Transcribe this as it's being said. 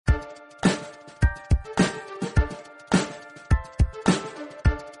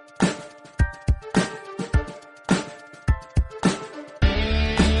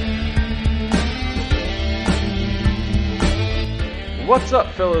What's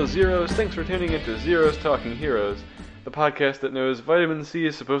up, fellow Zeros? Thanks for tuning into Zeros Talking Heroes, the podcast that knows vitamin C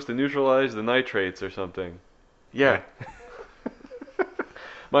is supposed to neutralize the nitrates or something. Yeah.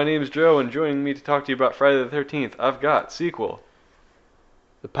 My name's Joe, and joining me to talk to you about Friday the 13th, I've got Sequel.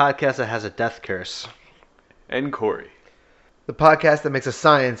 The podcast that has a death curse. And Corey. The podcast that makes a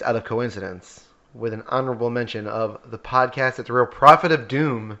science out of coincidence, with an honorable mention of the podcast that's a real prophet of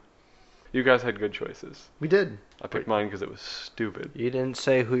doom. You guys had good choices. We did. I picked mine because it was stupid. You didn't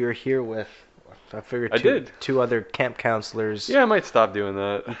say who you're here with. I figured I did. Two other camp counselors. Yeah, I might stop doing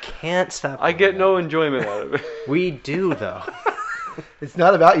that. You can't stop. I get no enjoyment out of it. We do, though. It's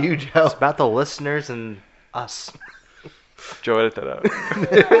not about you, Joe. It's about the listeners and us. Joe, edit that out.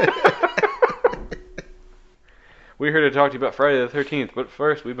 We're here to talk to you about Friday the 13th, but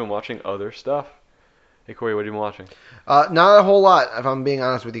first, we've been watching other stuff. Hey, Corey, what have you been watching? Not a whole lot, if I'm being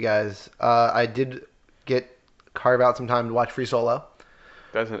honest with you guys. I did carve out some time to watch Free Solo.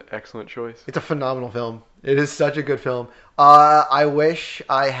 That's an excellent choice. It's a phenomenal film. It is such a good film. I wish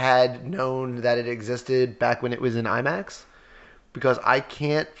I had known that it existed back when it was in IMAX, because I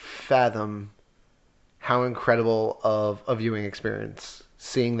can't fathom how incredible of a viewing experience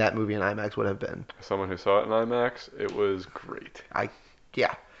seeing that movie in IMAX would have been. As someone who saw it in IMAX, it was great.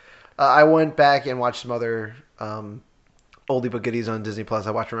 I went back and watched some other oldie but goodies on Disney Plus.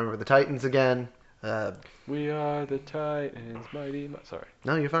 I watched Remember the Titans again. We are the Titans, Sorry.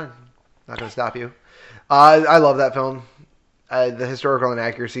 No, you're fine. Not going to stop you. I love that film. The historical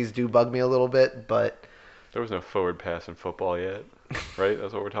inaccuracies do bug me a little bit, but There was no forward pass in football yet, right?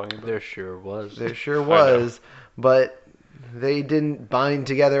 That's what we're talking about? There sure was. there sure was. But they didn't bind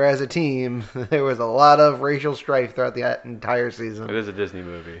together as a team. There was a lot of racial strife throughout the entire season. It is a Disney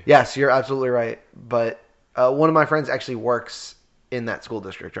movie. Yes, you're absolutely right. But one of my friends actually works in that school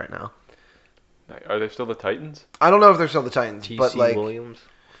district right now. Are they still the Titans? I don't know if they're still the Titans, but like Williams,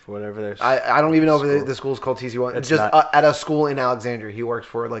 whatever they're. I don't even know school. if the school's called TC Williams. It's Just not. at a school in Alexandria. He works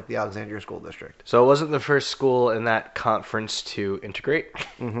for like the Alexandria School District. So it wasn't the first school in that conference to integrate.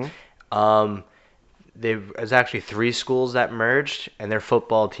 Mm-hmm. There's actually 3 schools that merged, and their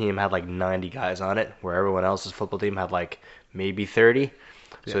football team had like 90 guys on it, where everyone else's football team had like maybe 30.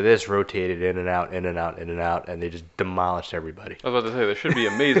 So this rotated in and out, in and out, in and out, and they just demolished everybody. I was about to say, that should be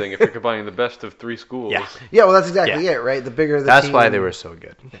amazing if you're combining the best of 3 schools. Yeah. Yeah, well, that's exactly it, right? The bigger the That's team, why they were so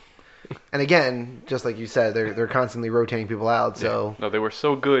good. And again, just like you said, they're constantly rotating people out. So No, they were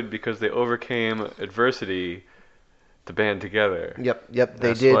so good because they overcame adversity to band together. yep, they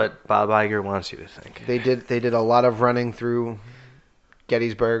That's did. what Bob Iger wants you to think. They did a lot of running through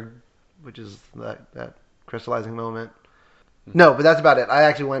Gettysburg, which is that crystallizing moment. No, but that's about it. I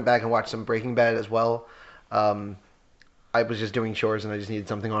actually went back and watched some Breaking Bad as well. I was just doing chores and I just needed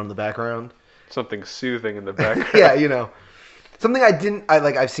something on in the background. Something soothing in the background. Yeah, something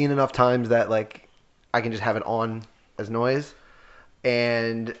I've seen enough times that like I can just have it on as noise.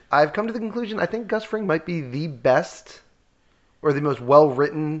 And I've come to the conclusion I think Gus Fring might be the best or the most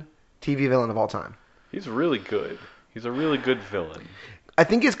well-written TV villain of all time. He's really good. He's a really good villain. I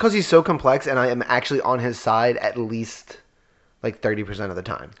think it's because he's so complex and I am actually on his side at least like 30% of the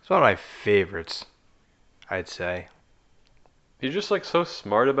time. It's one of my favorites, I'd say. He's just like so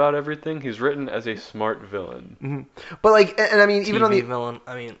smart about everything. He's written as a smart villain. Mm-hmm. But like, and I mean, even TV on the villain,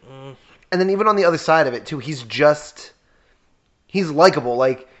 and then even on the other side of it too, he's likable.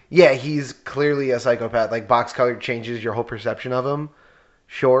 Like, yeah, he's clearly a psychopath. Like, box color changes your whole perception of him,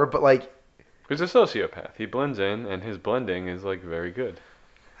 sure, but like, He's a sociopath. He blends in, and his blending is like very good.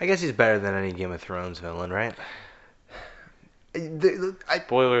 I guess he's better than any Game of Thrones villain, right?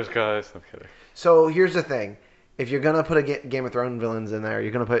 Spoilers, guys. I'm kidding. So here's the thing: if you're gonna put a Game of Thrones villains in there,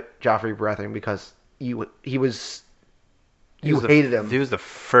 you're gonna put Joffrey Baratheon because he hated him. He was the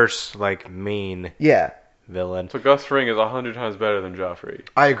first main Yeah, villain. So Gus Fring is 100 times better than Joffrey.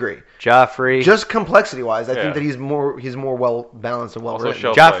 I agree. Joffrey, Just complexity wise, I Yeah. think that he's more well balanced and well Also written.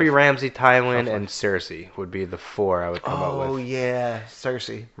 Shelf Joffrey, Life. Ramsay, Tywin, Shelf and Cersei would be the 4 I would come up Oh with. yeah,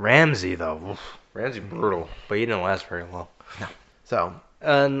 Cersei. Ramsay though, oof. Ramsay brutal, but he didn't last very long. So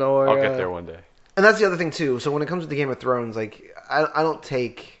I'll get there one day. And that's the other thing too. So when it comes to the Game of Thrones, like I don't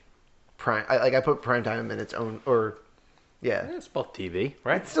take prime. I put primetime in its own, or yeah, It's both TV,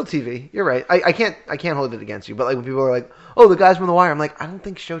 right? it's still TV. You're right. I can't hold it against you. But like when people are like, oh, the guys from The Wire, I'm like, I don't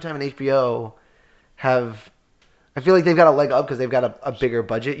think Showtime and HBO have. I feel like they've got a leg up because they've got a bigger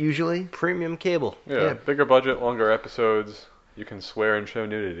budget usually. Premium cable. Yeah, bigger budget, longer episodes. You can swear and show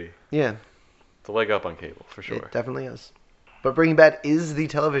nudity. Yeah, It's a leg up on cable, for sure. it definitely is. But Breaking Bad is the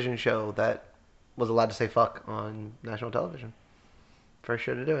television show that was allowed to say fuck on national television. First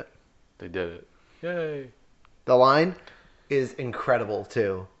show to do it. They did it. Yay. The line, is incredible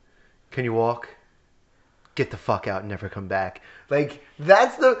too. Can you walk? Get the fuck out and never come back. Like,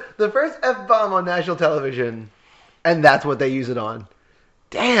 that's the first F-bomb on national television, and that's what they use it on.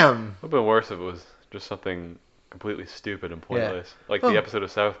 Damn. It would have been worse if it was just something completely stupid and pointless. Like the episode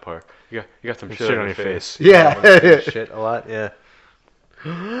of South Park. You got some shit on your face. Yeah. Shit a lot, yeah.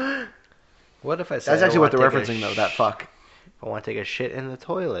 What if I say That's actually I what they're wanna take a referencing, though, that fuck. I want to take a shit in the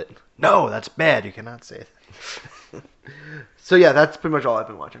toilet. No, that's bad. You cannot say that. So, yeah, that's pretty much all I've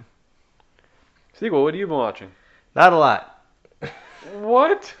been watching. Sequel, what have you been watching? Not a lot.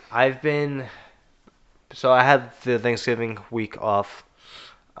 What? So I had the Thanksgiving week off.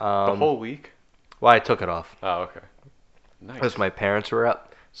 The whole week? Well, I took it off. Oh, okay. Nice. Because my parents were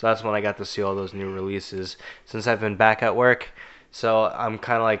up. So that's when I got to see all those new releases. Since I've been back at work, so I'm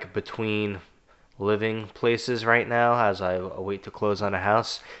kind of like between living places right now as I await to close on a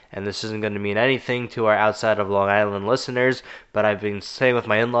house. And this isn't going to mean anything to our outside of Long Island listeners, but I've been staying with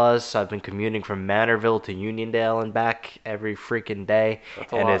my in-laws. So I've been commuting from Manorville to Uniondale and back every freaking day.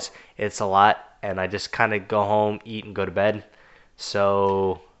 That's a and lot. it's a lot. And I just kind of go home, eat, and go to bed.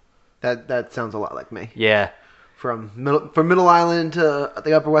 So That sounds a lot like me. yeah. From Middle Island to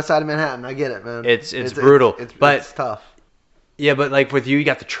the Upper West Side of Manhattan. I get it, man. It's brutal. But it's tough. yeah, but like with you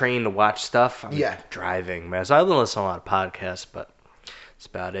got the train to watch stuff. I'm Yeah. driving, man. So I've been listening to a lot of podcasts, but that's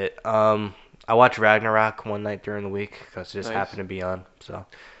about it. I watched Ragnarok one night during the week because it just Nice. happened to be on. So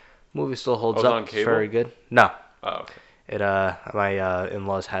movie still holds Was it up. on It's cable? very good. No, Oh, okay. it my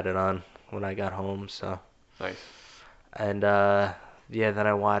in-laws had it on when I got home. So Nice. and yeah, then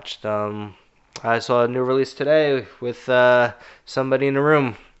I watched I saw a new release today with somebody in the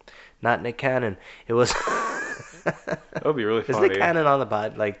room, not Nick Cannon. It was. That would be really Is funny. Nick Cannon on the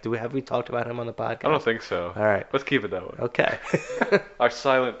pod? Like, have we talked about him on the podcast? I don't think so. All right. Let's keep it that way. Okay. Our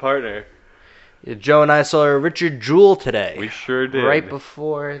silent partner. Yeah, Joe and I saw Richard Jewell today. We sure did. Right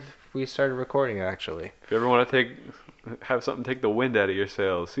before we started recording, actually. If you ever want to have something take the wind out of your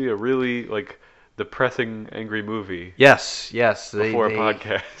sails, see a really depressing, angry movie Yes. before a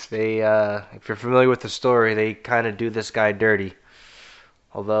podcast. They, if you're familiar with the story, they kind of do this guy dirty.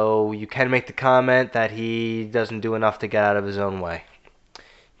 Although you can make the comment that he doesn't do enough to get out of his own way.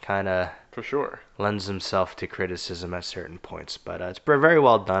 Kind of For sure. lends himself to criticism at certain points. But it's very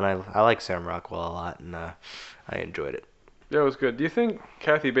well done. I like Sam Rockwell a lot, and I enjoyed it. Yeah, it was good. Do you think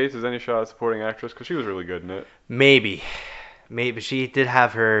Kathy Bates has any shot at supporting actress? Because she was really good in it. Maybe she did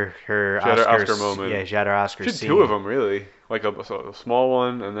have her She had Oscars, her Oscar moment. Yeah, she had her Oscar She had scene. two of them, really. Like a small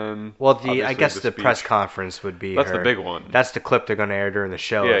one, and then Well, I obviously guess the speech. press conference would be That's her. the big one. That's the clip they're going to air during the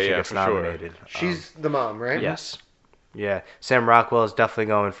show Yeah, if she yeah, gets for sure. nominated. She's the mom, right? Yes. Yeah, Sam Rockwell is definitely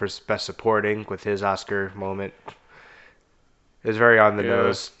going for best supporting with his Oscar moment. It was very on the Yeah.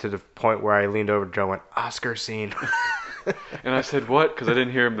 nose to the point where I leaned over to Joe and went, Oscar scene. And I said, what? Because I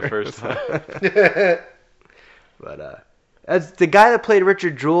didn't hear him the first time. But as the guy that played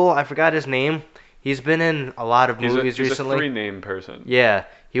Richard Jewell, I forgot his name. He's been in a lot of movies he's recently. a three-name person. Yeah,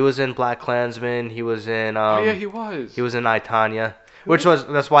 he was in Black Klansman. He was in. Oh, yeah, he was. He was in I, Tonya.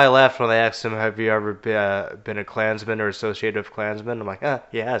 That's why I laughed when they asked him, "Have you ever been a Klansman or associated with Klansman?" I'm like,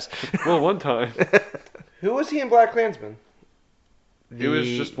 he has. Well, one time. Who was he in Black Klansman? He was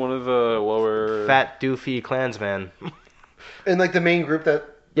just one of the lower... fat doofy Klansman. In like the main group that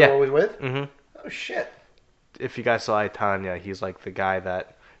Yeah. they're always with? hmm Oh shit. If you guys saw I, Tonya, he's like the guy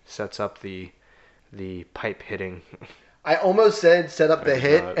that sets up the pipe hitting. I almost said set up I the did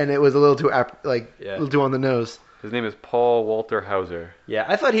hit, not. and it was a little too a Yeah. little too on the nose. His name is Paul Walter Hauser. Yeah,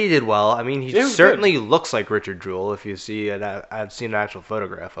 I thought he did well. I mean, he Yeah, he was certainly looks like Richard Jewell. If you see, I've seen an actual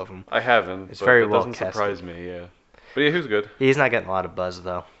photograph of him. I haven't. It's but very that well doesn't casted. surprise me, yeah. But yeah, he was good. He's not getting a lot of buzz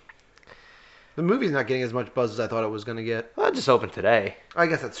though. The movie's not getting as much buzz as I thought it was gonna get. Well, it just opened today. I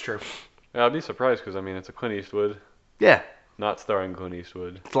guess that's true. Yeah, I'd be surprised because, I mean, it's a Clint Eastwood, Yeah, not starring Clint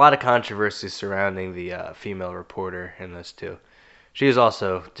Eastwood. there's a lot of controversy surrounding the female reporter in this too. She is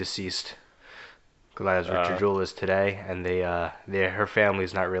also deceased, as Richard Jewell is today, and her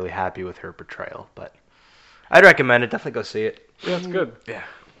family's not really happy with her portrayal. But I'd recommend it. Definitely go see it. Yeah, it's good. Yeah.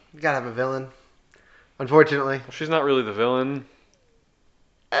 You gotta have a villain. Unfortunately. Well, she's not really the villain.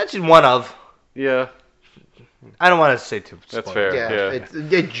 That's just one of. Yeah, I don't want to say too. That's spoiler. fair. Yeah,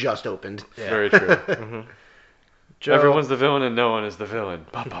 Yeah. it just opened. Yeah. very true. hmm Joe, Everyone's the villain and no one is the villain.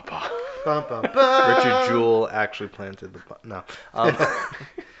 Ba, ba, ba. Bum, bum, bum. Richard Jewell actually planted the no.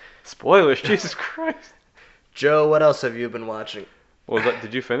 Spoilers, Jesus Christ. Joe, what else have you been watching? Well,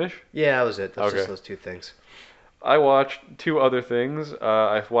 did you finish? Yeah, that was it. That's Okay. just those two things. I watched two other things.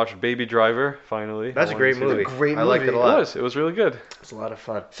 I watched Baby Driver, finally. That's I a great wanted to see movie. a great I liked it movie. a It lot. was. It was really good. It's a lot of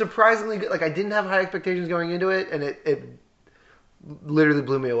fun. Surprisingly good. Like I didn't have high expectations going into it, and it literally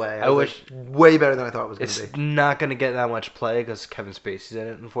blew me away. I wish- way better than I thought it was going to It's be. not gonna get that much play because Kevin Spacey's in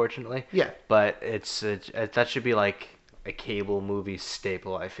it, unfortunately. Yeah. But that should be like a cable movie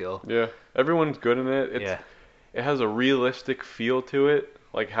staple. I feel. Yeah, everyone's good in it. Yeah. It has a realistic feel to it,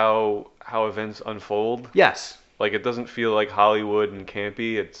 like how events unfold. Yes. Like it doesn't feel like Hollywood and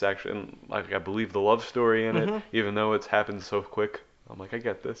campy. It's actually like I believe the love story in it, even though it's happened so quick. I'm like, I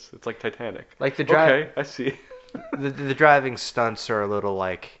get this. It's like Titanic. Like the Okay, I see. the driving stunts are a little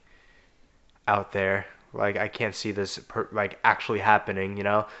like out there. Like I can't see this like actually happening, you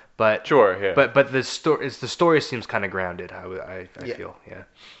know. But Sure, yeah. but the story seems kind of grounded. I Yeah. feel yeah.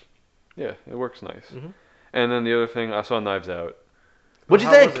 Yeah, it works nice. Mhm. And then the other thing, I saw Knives Out. What'd you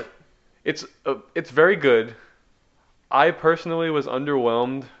How think? was it? It's very good. I personally was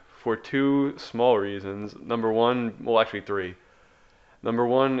underwhelmed for two small reasons. Number one, well, actually three. Number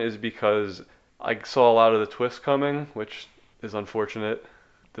one is because I saw a lot of the twists coming, which is unfortunate.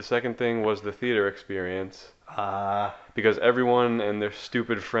 The second thing was the theater experience, because everyone and their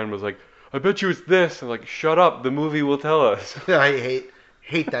stupid friend was like, "I bet you it's this." I'm like, "Shut up! The movie will tell us." I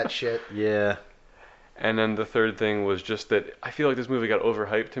hate that shit. Yeah. And then the third thing was just that I feel like this movie got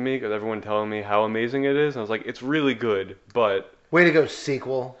overhyped to me because everyone telling me how amazing it is. And I was like, it's really good, but Way to go,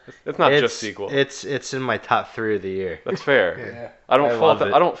 sequel. it's not just sequel. It's in my top 3 of the year. That's fair. Yeah. I don't fault loved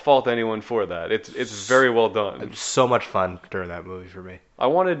it. I don't fault anyone for that. It's very well done. It's so much fun during that movie for me. I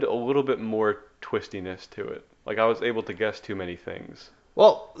wanted a little bit more twistiness to it. Like I was able to guess too many things.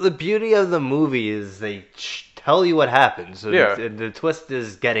 Well, the beauty of the movie is they tell you what happens. So Yeah. the twist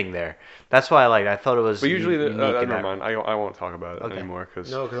is getting there. That's why I thought it was. But usually, unique in never that. mind. I won't talk about it Okay. anymore because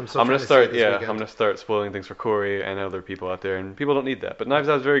No, because I'm still I'm trying gonna to see it start. this Yeah, weekend. I'm gonna start spoiling things for Corey and other people out there, and people don't need that. But Knives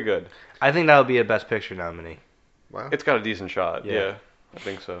Out is very good. I think that would be a Best Picture nominee. Wow. It's got a decent shot. Yeah. Yeah, I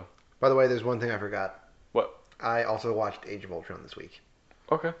think so. By the way, there's one thing I forgot. What? I also watched Age of Ultron this week.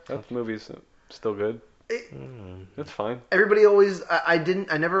 Okay, that movie's still good. Mm. It's fine. Everybody always, I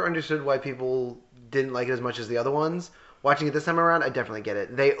never understood why people didn't like it as much as the other ones. Watching it this time around, I definitely get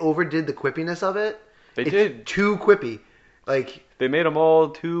it. They overdid the quippiness of it. They It's did. too quippy. Like, They made them all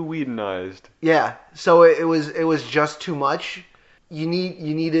too Whedonized. yeah. So it was just too much. They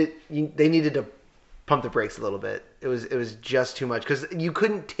needed to pump the brakes a little bit. It was just too much because you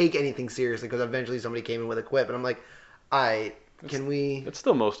couldn't take anything seriously because eventually somebody came in with a quip and I'm like, can we? It's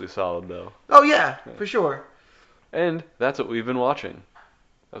still mostly solid though. Oh yeah, for sure. And that's what we've been watching.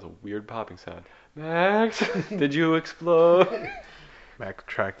 That was a weird popping sound. Max, did you explode? Mac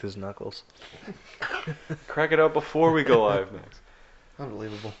cracked his knuckles. Crack it out before we go live, Max.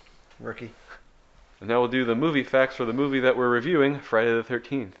 Unbelievable, rookie. And now we'll do the movie facts for the movie that we're reviewing, Friday the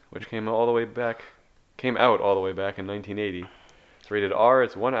 13th, which came out all the way back in 1980. It's rated R.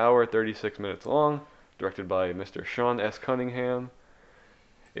 It's 1 hour 36 minutes long. Directed by Mr. Sean S. Cunningham.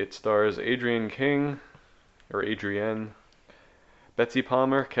 It stars Adrienne, Betsy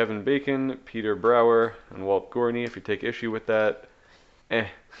Palmer, Kevin Bacon, Peter Brower, and Walt Gorney. If you take issue with that,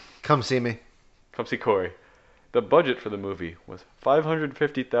 Come see me. come see Corey. The budget for the movie was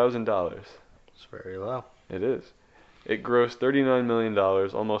 $550,000. It's very low. It is. It grossed $39 million,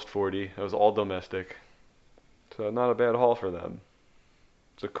 almost 40. It was all domestic. So not a bad haul for them.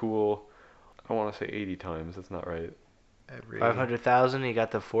 It's a cool, I want to say 80 times. That's not right. 500,000. You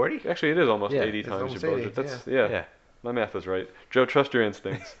got the 40. Actually, it is almost Yeah, 80 it's times almost your 80, budget. That's yeah. Yeah. My math was right. Joe, trust your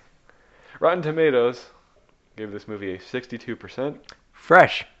instincts. Rotten Tomatoes gave this movie a 62%.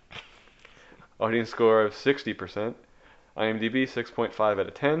 Fresh. Audience score of 60%. IMDb 6.5 out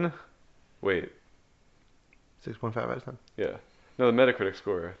of 10. Wait, 6.5 out of 10. yeah. No, the Metacritic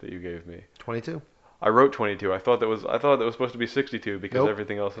score that you gave me. 22. I wrote 22. I thought that was supposed to be 62 because Nope.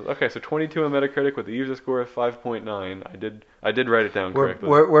 everything else is okay. So 22 on Metacritic with a user score of 5.9. I did write it down We're, correctly.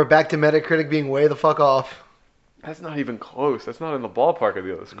 we're back to Metacritic being way the fuck off. That's not even close. That's not in the ballpark of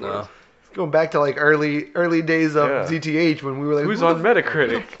the other scores. No. It's going back to like early days of Yeah. ZTH when we were like, Who's who on the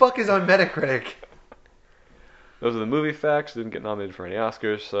Metacritic? fuck is on Metacritic? Those are the movie facts. Didn't get nominated for any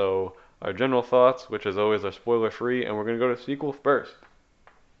Oscars. So our general thoughts, which as always are spoiler free, and we're gonna go to sequel first.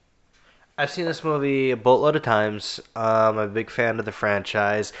 I've seen this movie a boatload of times. I'm a big fan of the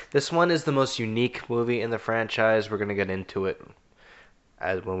franchise. This one is the most unique movie in the franchise. We're gonna get into it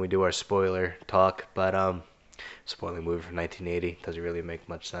as when we do our spoiler talk. But spoiling movie from 1980 doesn't really make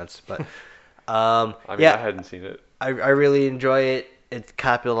much sense. But I mean, yeah, I hadn't seen it. I really enjoy it. It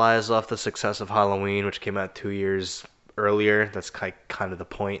capitalized off the success of Halloween, which came out 2 years earlier. That's kind of the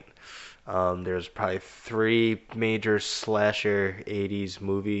point. There's probably 3 major slasher 80s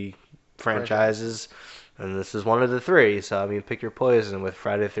movie franchises. And this is one of the three. So I mean, pick your poison with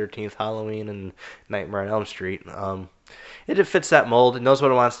Friday the 13th, Halloween, and Nightmare on Elm Street. It fits that mold. It knows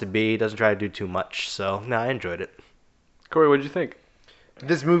what it wants to be. It doesn't try to do too much. So no, I enjoyed it. Corey, what did you think?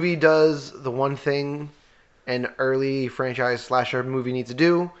 This movie does the one thing an early franchise slasher movie needs to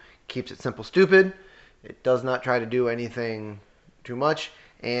do. Keeps it simple, stupid. It does not try to do anything too much.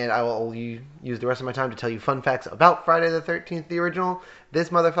 And I will use the rest of my time to tell you fun facts about Friday the 13th, the original. This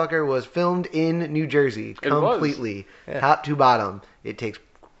motherfucker was filmed in New Jersey completely, top to bottom. It takes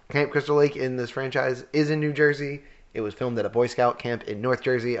Camp Crystal Lake in this franchise is in New Jersey. It was filmed at a Boy Scout camp in North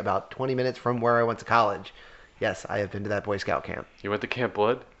Jersey, about 20 minutes from where I went to college. Yes, I have been to that Boy Scout camp. You went to Camp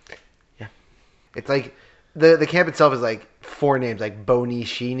Blood? Yeah. It's like, the camp itself is like 4 names, like Boney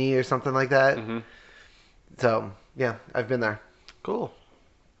Sheeny or something like that. Mm-hmm. So, yeah, I've been there. Cool.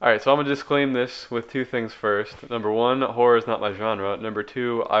 All right, so I'm going to disclaim this with 2 things first. Number 1, horror is not my genre. Number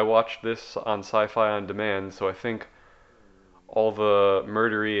 2, I watched this on Sci-Fi On Demand, so I think all the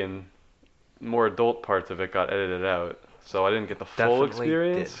murdery and more adult parts of it got edited out. So I didn't get the full Definitely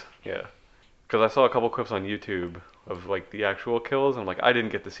experience. Yeah. Because I saw a couple clips on YouTube of like the actual kills, and I'm like, I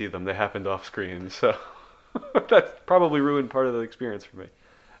didn't get to see them. They happened off screen, so that's probably ruined part of the experience for me.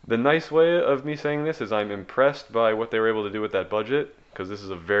 The nice way of me saying this is I'm impressed by what they were able to do with that budget, because this is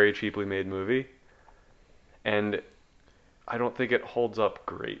a very cheaply made movie, and I don't think it holds up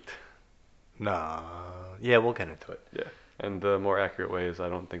great. Nah. Yeah, we'll get into it. Yeah, and the more accurate way is I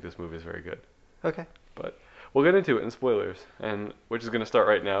don't think this movie is very good. Okay. But we'll get into it in spoilers, and which is going to start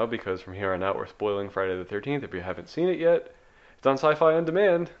right now, because from here on out we're spoiling Friday the 13th. If you haven't seen it yet, it's on Sci-Fi On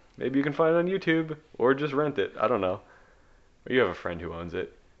Demand. Maybe you can find it on YouTube, or just rent it. I don't know. Or you have a friend who owns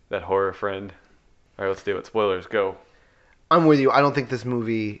it. That horror friend. All right, let's do it. Spoilers, go. I'm with you. I don't think this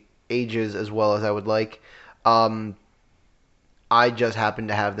movie ages as well as I would like. I just happen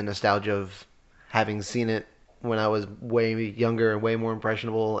to have the nostalgia of having seen it when I was way younger and way more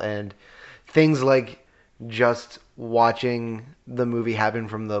impressionable, and things like just watching the movie happen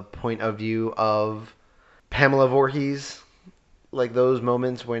from the point of view of Pamela Voorhees, like those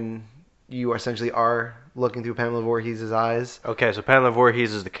moments when you essentially are looking through Pamela Voorhees' eyes. Okay, so Pamela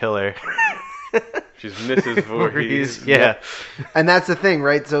Voorhees is the killer. She's Mrs. Voorhees. Yeah. And that's the thing,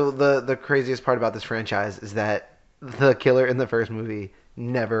 right? So the craziest part about this franchise is that the killer in the first movie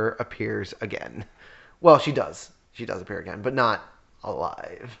never appears again. Well, she does. She does appear again, but not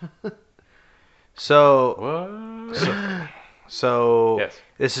alive. So, What? so Yes.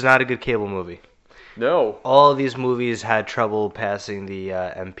 this is not a good cable movie. No. All of these movies had trouble passing the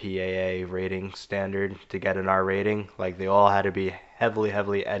MPAA rating standard to get an R rating. Like, they all had to be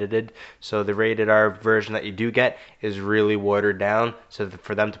heavily edited. So the rated R version that you do get is really watered down. So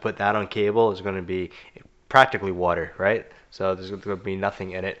for them to put that on cable is going to be practically water, right? So there's going to be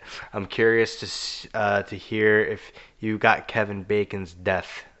nothing in it. I'm curious to hear if you got Kevin Bacon's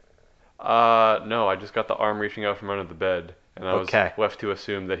death. No, I just got the arm reaching out from under the bed, and I was Okay. left to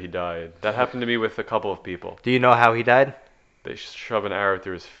assume that he died. That happened to me with a couple of people. Do you know how he died? They shove an arrow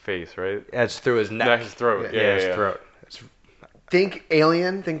through his face, right? It's through his neck. Not his throat. Yeah, Yeah, his yeah. throat. It's Think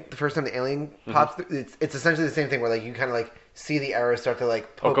Alien. Think the first time the alien pops through. It's essentially the same thing where like you kind of like see the arrow start to like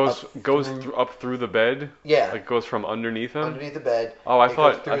Oh, poke goes through, up through the bed. Yeah. Like goes from underneath him. underneath the bed. Oh, I It goes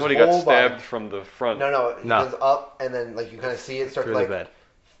thought through his he got whole stabbed body. from the front. No, it No. goes up and then like you kind of see it start through to like the bed.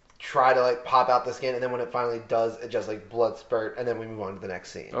 try to like pop out the skin, and then when it finally does, it just like blood spurt, and then we move on to the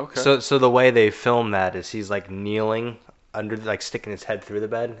next scene. Okay. So the way they film that is he's like kneeling under, like sticking his head through the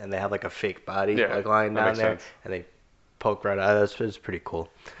bed, and they have like a fake body Yeah, like lying that down makes there, sense. and they poke right out. That's pretty cool.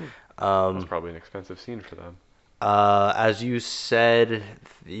 That's probably an expensive scene for them. As you said,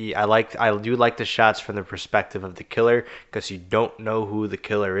 I do like the shots from the perspective of the killer, because you don't know who the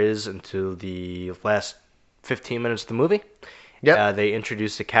killer is until the last 15 minutes of the movie. Yep. They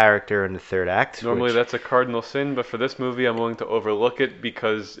introduce the character in the third act. Normally which that's a cardinal sin, but for this movie I'm willing to overlook it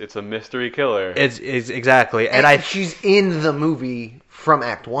because it's a mystery killer. it's exactly, And and she's in the movie from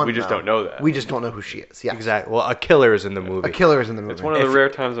Act 1. We just though. don't know that. We just don't know who she is. Yeah. exactly. Well, a killer is in the movie. A killer is in the movie. It's one of the If- rare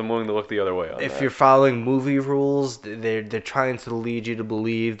times I'm willing to look the other way on If that. you're following movie rules, they're trying to lead you to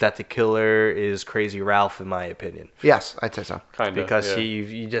believe that the killer is Crazy Ralph, in my opinion, Yes, I'd say so. Kinda, because yeah.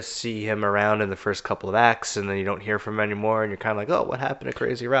 you just see him around in the first couple of acts, and then you don't hear from him anymore, and you're kind of like, oh, what happened to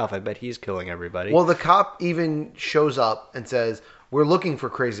Crazy Ralph? I bet he's killing everybody. Well, the cop even shows up and says, "We're looking for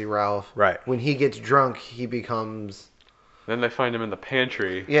Crazy Ralph." Right. When he gets drunk, he becomes. Then they find him in the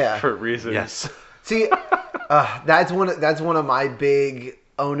pantry Yeah. for reasons. Yes. See, that's one of my big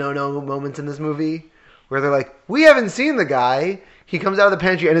oh no moments in this movie, where they're like, "We haven't seen the guy." He comes out of the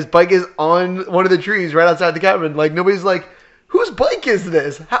pantry and his bike is on one of the trees right outside the cabin. Like nobody's like, "Whose bike is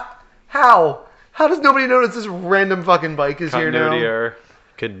this? How?" How does nobody notice this random fucking bike is here now? Continuity error.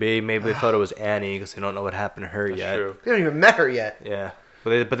 Could be. Maybe they thought it was Annie because they don't know what happened to her That's yet. true. They don't even met her yet. Yeah.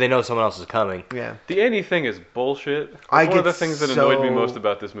 But they know someone else is coming. Yeah. The Annie thing is bullshit. That's I one of get the things that annoyed me so- most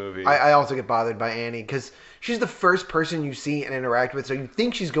about this movie. I also get bothered by Annie because she's the first person you see and interact with, so you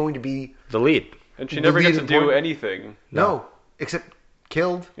think she's going to be The lead. and she the never lead gets to do important- anything. no, except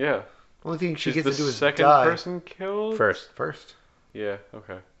killed. Yeah. Only thing she She's gets the to do is second die person killed? First. first. Yeah,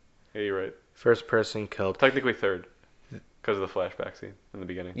 okay. Yeah, you're right. First person killed. Technically third. Because of the flashback scene in the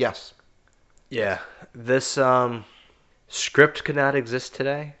beginning. Yes. Yeah. This script could not exist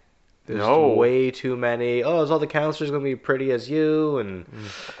today. There's No. way too many. Oh, is all the counselors going to be pretty as you? And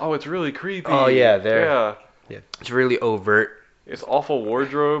Oh, it's really creepy. Oh, yeah, they're- Yeah. it's really overt. It's awful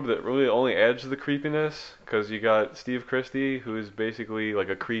wardrobe that really only adds to the creepiness. Because you got Steve Christie, who is basically like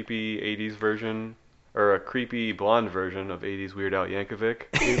a creepy 80s version, or a creepy blonde version of 80s Weird Al Yankovic.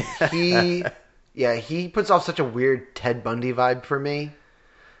 He puts off such a weird Ted Bundy vibe for me.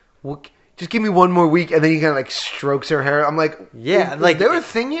 Just give me one more week, and then he kind of like strokes her hair. I'm like, Yeah, is like, there a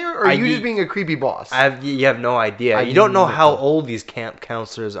thing here, or are you I- just being a creepy boss? You have no idea. I You don't know know. how old these camp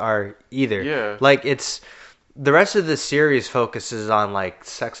counselors are either. Yeah. Like it's the rest of the series focuses on like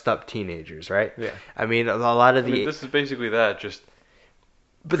sexed up teenagers, right? Yeah. I mean, a lot of I the mean, this is basically that, just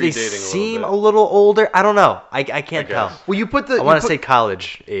but they predating a little seem bit. a little older. I don't know. I can't I tell. guess. Well, you put the. I want you to put- say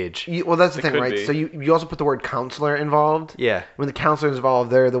college age. Well, that's the It thing, could right? be. So you also put the word counselor involved. Yeah. When the counselor's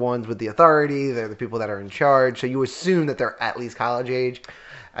involved, they're the ones with the authority. They're the people that are in charge. So you assume that they're at least college age.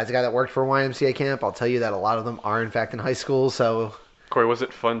 As a guy that worked for a YMCA camp, I'll tell you that a lot of them are in fact in high school. So Corey, was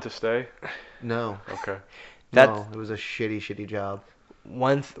it fun to stay? no, Okay. no, it was a shitty job.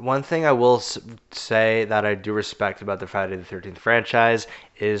 One thing I will say that I do respect about the Friday the 13th franchise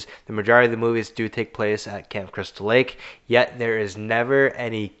is the majority of the movies do take place at Camp Crystal Lake, yet there is never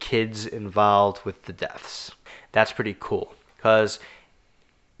any kids involved with the deaths. That's pretty cool because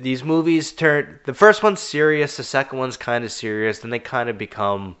these movies the first one's serious, the second one's kind of serious, then they kind of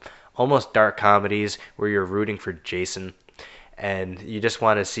become almost dark comedies where you're rooting for Jason. And you just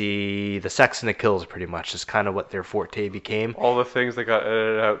want to see the sex and the kills, pretty much. Is kind of what their forte became. All the things that got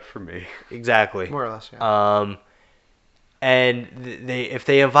edited out for me. Exactly. More or less, yeah. And if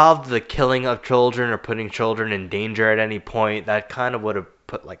they involved the killing of children or putting children in danger at any point, that kind of would have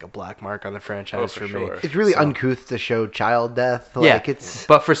put like a black mark on the franchise for for me. sure. It's really So- uncouth to show child death. Yeah, Like it's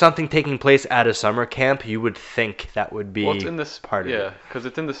but for something taking place at a summer camp, you would think that would be Well, it's in this part of yeah, it. because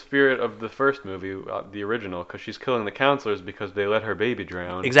it's in the spirit of the first movie, the original, because she's killing the counselors because they let her baby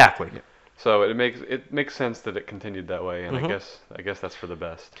drown. Exactly. So it makes sense that it continued that way, and Mhm. I guess that's for the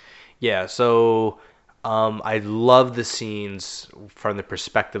best. Yeah, so I love the scenes from the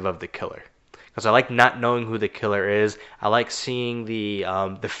perspective of the killer. Because I like not knowing who the killer is. I like seeing the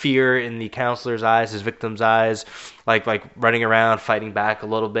fear in the counselor's eyes, his victim's eyes, like running around, fighting back a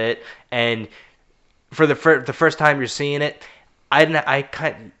little bit. And for the first time you're seeing it,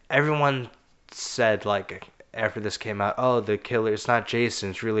 everyone said like after this came out, oh, the killer, it's not Jason,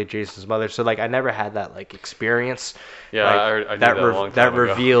 it's really Jason's mother. So like I never had that like experience. Yeah, Like, I knew that a long that time ago.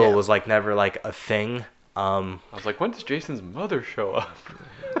 reveal Yeah. was like never like a thing. I was like, when does Jason's mother show up?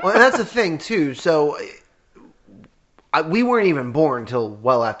 well, and that's the thing too. So we weren't even born until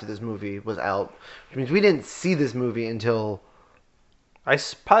well after this movie was out, which means we didn't see this movie until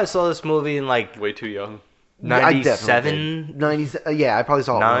Probably saw this movie in like Way too young. I definitely 97, did. 90. Yeah, I probably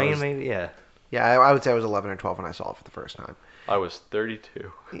saw it when I 9 was- maybe, yeah. Yeah, I would say I was 11 or 12 when I saw it for the first time. I was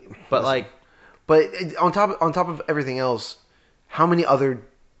 32. But like, But on top of everything else, how many other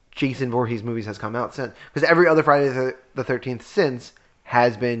Jason Voorhees movies has come out since? Because every other Friday the 13th since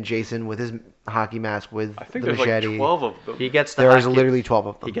has been Jason with his hockey mask with I think the there's machete. like 12 of them. he gets the There's hockey, literally 12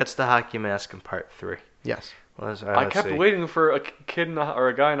 of them. he gets the hockey mask in part 3. Yes. Well, I kept waiting for a kid or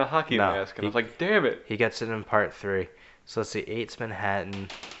a guy in a hockey No, mask, and I he- was like, damn it. He gets it in part 3. So let's see, 8's Manhattan,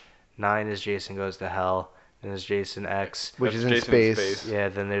 9 is Jason Goes to Hell, then there's Jason X. Which That's is in Jason in space. space. Yeah,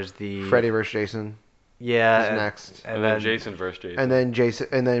 then there's the Freddy vs. Jason Yeah, is next. And then Jason versus Jason.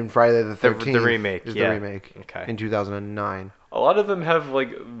 And then Friday the 13th the remake, is yeah. the remake Okay. in 2009. A lot of them have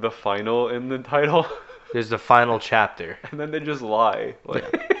like the final in the title, There's the final chapter. and then they just lie.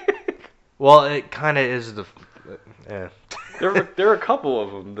 Like, Well, it kind of is the. Yeah. there are a couple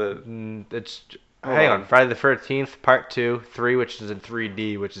of them that It's Hold hang on. on. Friday the 13th, part 2, 3, which is in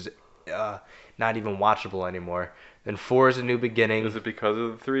 3D, which is not even watchable anymore. Then 4 is a new beginning is it because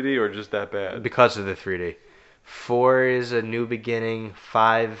of the 3D or just that bad? because of the 3D. 4 is a new beginning.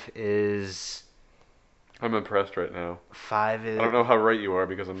 5 is I'm impressed right now. 5 is I don't know how right you are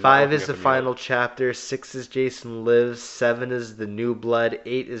because I'm not 5 looking is at the them final chapter. 6 is Jason Lives. 7 is The New Blood.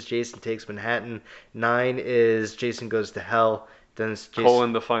 8 is Jason Takes Manhattan. 9 is Jason Goes to Hell. Then it's yet. Jason.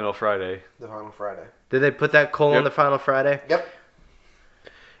 Colon the final Friday. The Final Friday. Did they put that colon Yep. the final Friday? Yep.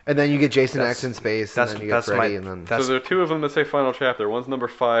 And then you get Jason That's- X in space, and that's- then you get that's Freddy, my- and then that's- So there are two of them that say final chapter. One's number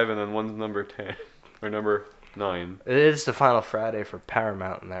 5 and then one's number 10 or number 9. It is the final Friday for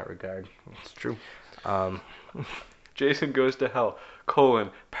Paramount in that regard. it's true. Jason Goes to Hell. Colon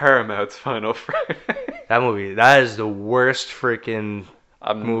Paramount's final Friday. That is the worst freaking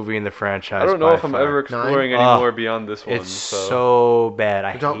I'm, movie in the franchise. I don't know by if I'm far. ever exploring 9? any Oh, more beyond this one. It's so bad.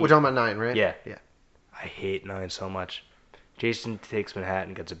 We're talking about 9, right? Yeah. Yeah. I hate 9 so much. Jason Takes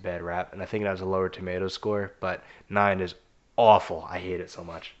Manhattan gets a bad rap, and I think it has a lower tomato score, but 9 is awful. I hate it so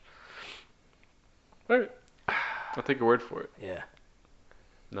much. All right. I'll take your word for it. Yeah.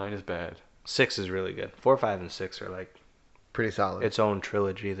 9 is bad. 6 is really good. 4, 5, and 6 are like Pretty solid. its own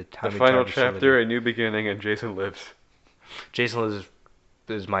trilogy. The The Tommy final Jarvis chapter, trilogy. A New Beginning, and Jason Lives. Jason Lives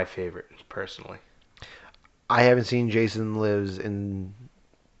is my favorite, personally. I haven't seen Jason Lives in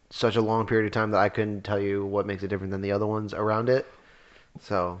such a long period of time that I couldn't tell you what makes it different than the other ones around it.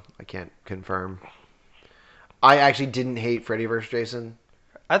 So I can't confirm. I actually didn't hate Freddy vs. Jason.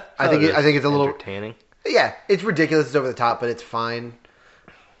 I think it's a little entertaining. Yeah, it's ridiculous. It's over the top, but it's fine.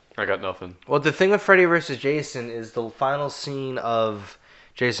 I got nothing. Well, the thing with Freddy vs. Jason is the final scene of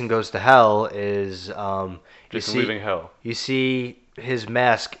Jason Goes to Hell is Jason leaving hell. You see his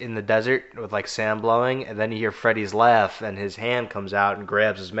mask in the desert with like sand blowing, and then you hear Freddy's laugh, and his hand comes out and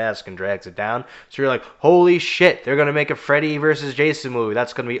grabs his mask and drags it down. So you're like, holy shit, they're gonna make a Freddy vs. Jason movie.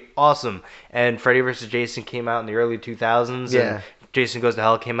 That's gonna be awesome. And Freddy vs. Jason came out in the early 2000s. Yeah. And Jason Goes to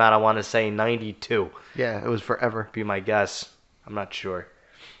Hell came out, I want to say, 92. Yeah, it was forever. Be my guess. I'm not sure.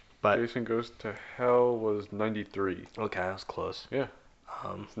 But Jason Goes to Hell was 93. okay, that was close. Yeah.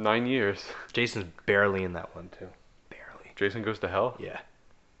 Um, It's 9 years. Jason's barely in that one too. Barely. Jason Goes to Hell? Yeah.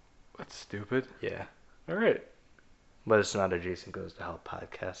 That's stupid. Yeah. All right. But it's not a Jason Goes to Hell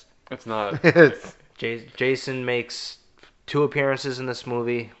podcast. It's not. It's- Jason makes 2 appearances in this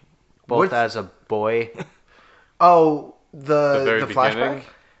movie, both What's- as a boy. Oh, The very the flashback? beginning?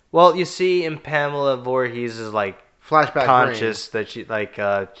 Well, you see in Pamela Voorhees is like Flashback conscious that she like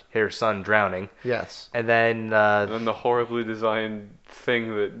her son drowning, brain. Yes. and then And then the horribly designed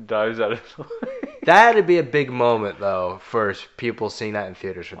thing that dives out of his that'd be a big moment though for people seeing that in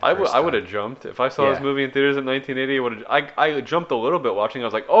theaters for the I first would time. have jumped if I saw this Yeah. movie in theaters in 1980. I jumped a little bit watching. I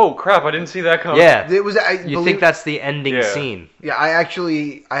was like, "Oh crap! I didn't see that coming." Yeah. It was. I You believe, think that's the ending Yeah. scene? Yeah, I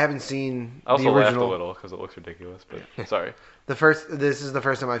haven't seen I also the laughed a original. little because it looks ridiculous. But sorry. This is the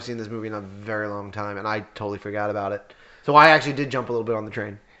first time I've seen this movie in a very long time, and I totally forgot about it. So I actually did jump a little bit on the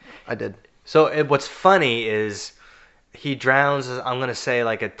train. I did. So what's funny is he drowns. I'm gonna say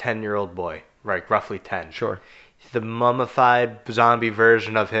like a 10-year-old boy, right? Roughly 10. Sure. The mummified zombie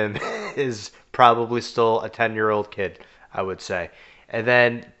version of him is probably still a 10-year-old kid, I would say. And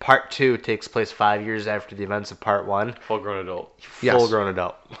then part 2 takes place 5 years after the events of part 1. Full grown adult. Yes. Full-grown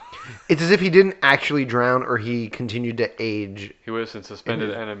adult. It's as if he didn't actually drown, or he continued to age. He was in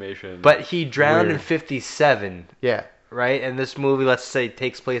suspended animation. But he drowned in Weird. 57, Yeah. right? And this movie, let's say,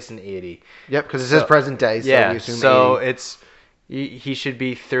 takes place in 80. Yep, because it says So- present day, so yeah, we assume so 80. it's he should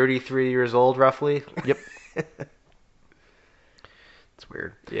be 33 years old, roughly. Yep. It's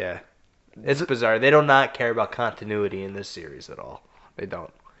weird. Yeah. It's bizarre. They do not care about continuity in this series at all. They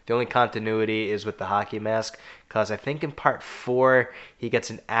don't. The only continuity is with the hockey mask, because I think in part 4 he gets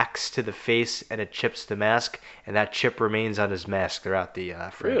an axe to the face and it chips the mask, and that chip remains on his mask throughout the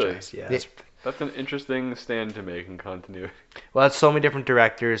franchise. Yeah. That's an interesting stand to make in continuity. Well, it's so many different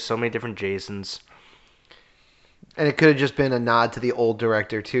directors, so many different Jasons. And it could have just been a nod to the old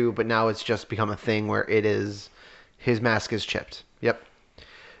director, too, but now it's just become a thing where it is... His mask is chipped. Yep.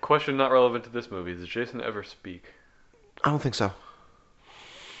 Question not relevant to this movie: does Jason ever speak? I don't think so.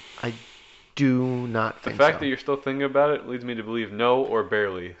 I do not The think fact so. that you're still thinking about it leads me to believe no or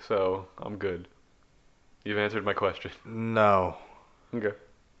barely. So I'm good. You've answered my question. No. Okay.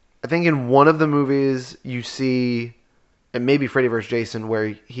 I think in one of the movies you see, and maybe Freddy vs. Jason, where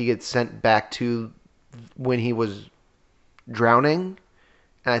he gets sent back to when he was drowning,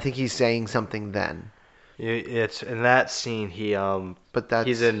 and I think he's saying something then. It's in that scene he But that's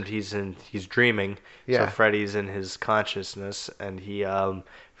he's dreaming. Yeah. So Freddy's in his consciousness, and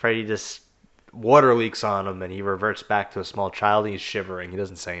Freddy just water leaks on him, and he reverts back to a small child. And he's shivering. He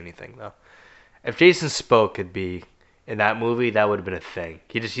doesn't say anything though. If Jason spoke, it'd be in that movie. That would have been a thing.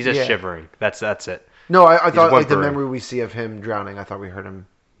 He's just Yeah. shivering. That's it. No, I thought like the whimpering. memory we see of him drowning. I thought we heard him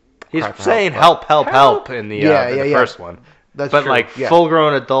He's cry for saying help, help in the first one. That's but true. like Yeah.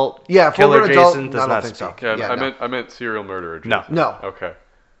 full-grown adult Yeah, killer full-grown adult, Jason I does don't not think so. speak. Yeah, Yeah, no. I meant serial murderer. No. Jason. No. Okay.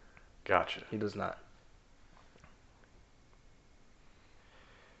 Gotcha. He does not.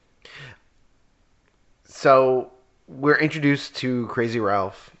 So we're introduced to Crazy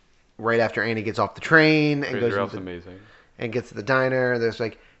Ralph right after Annie gets off the train and Crazy goes Ralph's into amazing. and gets to the diner. There's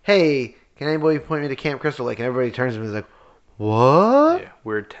like, hey, can anybody point me to Camp Crystal Lake? And everybody turns to him and is like, what? Yeah,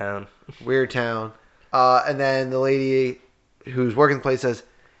 weird town. Weird town. And then the lady who's working the place says,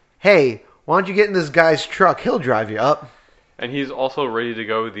 hey, why don't you get in this guy's truck? He'll drive you up. And he's also ready to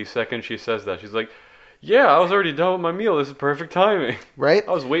go the second she says that. She's like, yeah, I was already done with my meal. This is perfect timing. Right?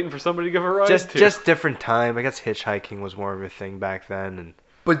 I was waiting for somebody to give a ride to. Just different time. I guess hitchhiking was more of a thing back then. And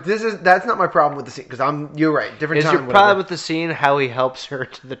But that's not my problem with the scene, because you're right. Different is time. your whatever. problem with the scene how he helps her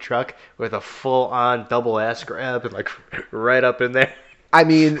to the truck with a full-on double ass grab and like right up in there? I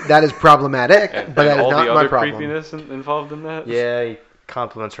mean, that is problematic, and, but and that is all not the my other problem. creepiness involved in that. Yeah, he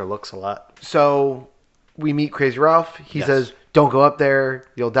compliments her looks a lot. So we meet Crazy Ralph. He Yes. says, don't go up there.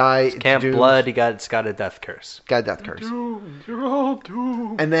 You'll die. It's Camp doomed. Blood, it's got a death curse. Got a death curse. Doomed. You're all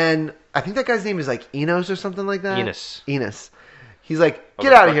doomed. And then I think that guy's name is like Enos or something like that. Enos. He's like, Oh,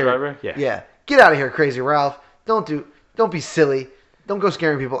 get the out of truck here. driver? Yeah. Get out of here, Crazy Ralph. Don't be silly. Don't go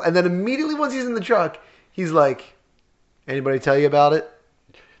scaring people. And then immediately once he's in the truck, he's like, anybody tell you about it?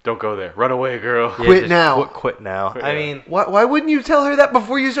 Don't go there. Run away, girl. Yeah, Quit just now. Quit now. Quit I now. mean, Why wouldn't you tell her that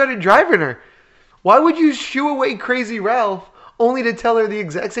before you started driving her? Why would you shoo away Crazy Ralph only to tell her the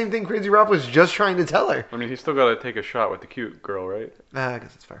exact same thing Crazy Ralph was just trying to tell her? I mean, he's still got to take a shot with the cute girl, right? I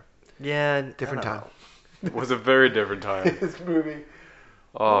guess it's fair. yeah, Different I don't time. know. It was a very different time. This movie.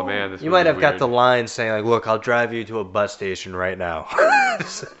 Oh, man. This You might have movie's got the weird. line saying like, "Look, I'll drive you to a bus station right now."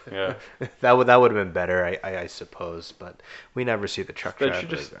 Yeah. that would have been better, I suppose. But we never see the truck Then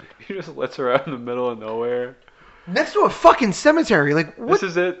driver. he just lets her out in the middle of nowhere. Next to a fucking cemetery. Like, what?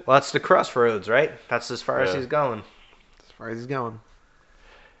 This is it. Well, that's the crossroads, right? That's as far as Yeah. he's going. As far as he's going.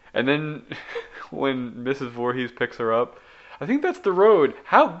 And then when Mrs. Voorhees picks her up, I think that's the road.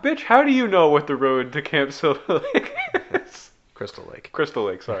 How do you know what the road to Camp Silver Lake is? Crystal Lake. Crystal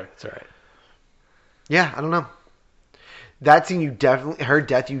Lake, sorry. That's all right. Yeah, I don't know. That scene her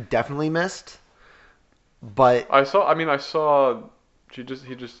death you definitely missed. But I saw she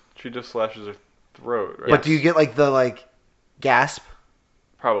just slashes her throat, right? but do you get like the gasp?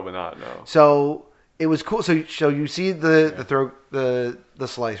 Probably not, no. So it was cool. So you see the throat the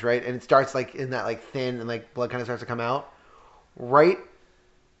slice, right? And it starts like in that like thin and like blood kind of starts to come out. Right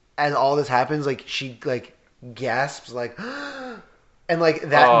as all this happens, like she like gasps like and like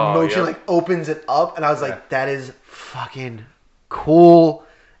that Oh, motion yeah. like opens it up and I was like, that is fucking cool.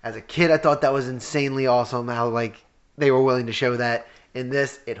 As a kid I thought that was insanely awesome how like they were willing to show that. In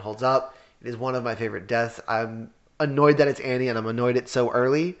this, it holds up. It is one of my favorite deaths. I'm annoyed that it's Annie and I'm annoyed it's so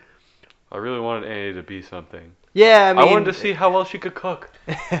early. I really wanted Annie to be something. Yeah, I I mean, wanted to see how well she could cook.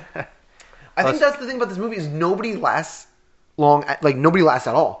 I think that's the thing about this movie is nobody lasts long. Like nobody lasts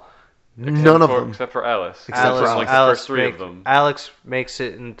at all. None of them. Except for Alice. Except for Like the Alice first three of them. Alex makes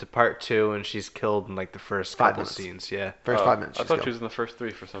it into part 2, and she's killed in like the first 5 couple minutes. scenes. Yeah, First 5 minutes. I she's thought killed. she was in the first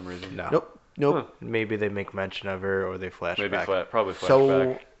 3 for some reason. no, Nope. Huh. Maybe they make mention of her, or they flash Maybe back. probably So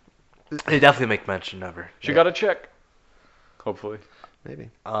flashback. They definitely make mention of her. She got a check. Hopefully. maybe.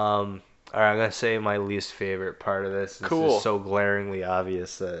 All right, I'm gonna say my least favorite part of this. This Cool. is so glaringly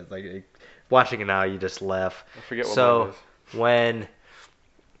obvious that watching it now, you just laugh. I forget what So mine is. when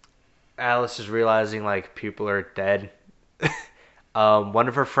Alice is realizing like people are dead, one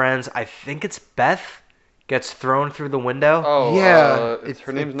of her friends, I think it's Beth, gets thrown through the window. Oh, Yeah,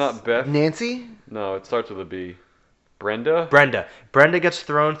 her name's not Beth. Nancy. No, it starts with a B. Brenda? Brenda gets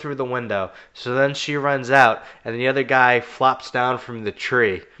thrown through the window. So then she runs out, and the other guy flops down from the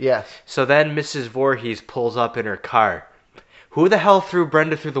tree. Yes. So then Mrs. Voorhees pulls up in her car. Who the hell threw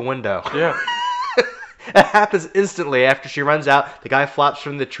Brenda through the window? Yeah. It happens instantly after she runs out. The guy flops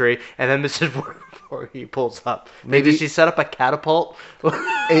from the tree, and then Mrs. Voorhees pulls up. Maybe Maybe- did she set up a catapult?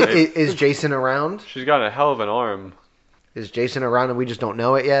 Is Jason around? She's got a hell of an arm. Is Jason around and we just don't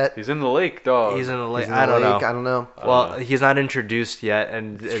know it yet? He's in the lake, dog. He's in the lake. He's in the I don't lake, know. I don't know. Well, he's not introduced yet,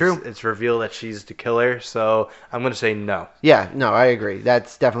 and it's true. It's revealed that she's the killer. So I'm gonna say no. Yeah, no, I agree.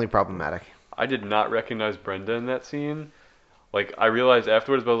 That's definitely problematic. I did not recognize Brenda in that scene. Like, I realized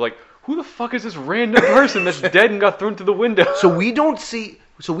afterwards, but I was like, who the fuck is this random person that's dead and got thrown through the window? So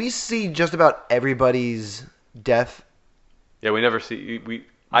we see just about everybody's death. Yeah, we never see...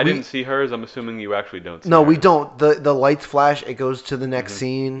 I didn't see hers. I'm assuming you actually don't see No, we hers. don't. The lights flash. It goes to the next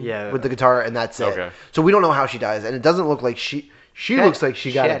scene Yeah. with the guitar, and that's it. Okay. So we don't know how she dies, and it doesn't look like she She looks like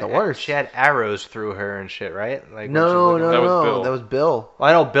she got it the worst. She had arrows through her and shit, right? Like when she was No, looking- no, That was no. Bill. That was Bill. Well,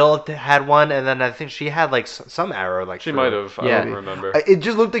 I know Bill had one, and then I think she had like some arrow. Like She through might her. have. I Yeah. don't remember. It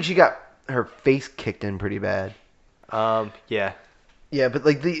just looked like she got her face kicked in pretty bad. Yeah. Yeah, but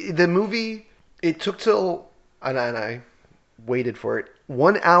like the movie, it took till and I waited for it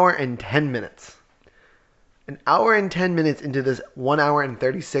 1 hour and 10 minutes. An hour and 10 minutes into this 1 hour and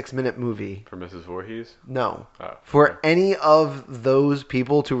 36-minute movie. For Mrs. Voorhees. No. Oh, For okay. any of those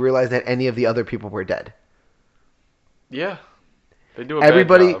people to realize that any of the other people were dead. Yeah. They do a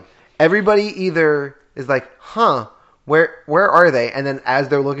Everybody bad job. everybody either is like, "Huh, where are they?" And then as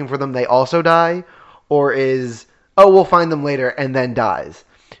they're looking for them, they also die, or is, "Oh, we'll find them later," and then dies.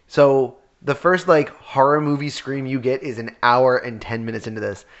 So the first like horror movie scream you get is an hour and 10 minutes into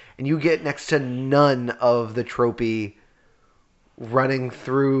this, and you get next to none of the tropey running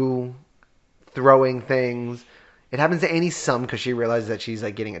through, throwing things. It happens to Annie some because she realizes that she's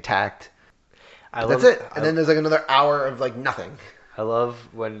like getting attacked. I That's love, it. And then there's like another hour of like nothing. I love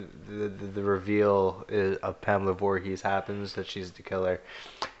when the reveal of Pamela Voorhees happens that she's the killer.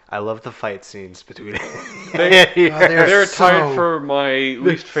 I love the fight scenes between. They're so- tied for my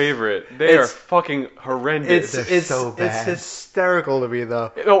least favorite. They are It's- fucking horrendous. They're so bad. It's hysterical to me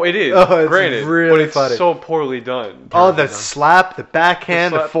though. Oh, it is. Oh, it's granted, really but it's funny. so poorly done. Oh, the slap, the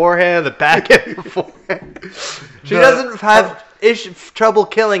backhand, The the slap. forehand, the backhand, the forehand. She The- doesn't have trouble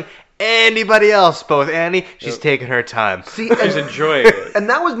killing anybody else. Both Annie, she's taking her time. See, She's enjoying it. and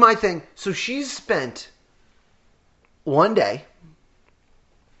that was my thing. So she's spent one day,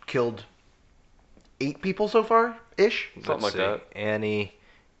 killed 8 people so far, ish. Something like that. Annie,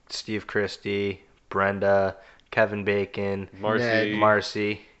 Steve Christie, Brenda, Kevin Bacon, Marcy,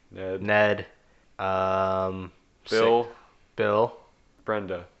 Marcy, Ned, Ned, Bill, Bill.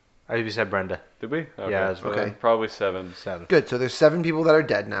 Brenda. I think we said Brenda. Did we? Okay. Yeah, it's okay. Probably 7. 7. Good. So there's 7 people that are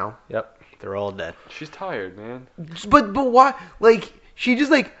dead now. Yep, they're all dead. She's tired, man. But why? Like she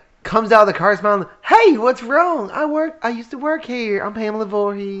just like comes out of the car smiling. Hey, what's wrong? I used to work here. I'm Pamela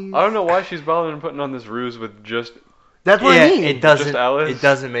Voorhees. I don't know why she's bothering putting on this ruse with just. That's what I mean. It doesn't. Just Alice? It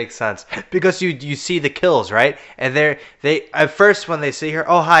doesn't make sense because you see the kills, right? And they at first when they see her,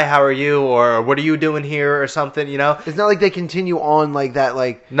 oh hi, how are you, or what are you doing here, or something, you know? It's not like they continue on like that.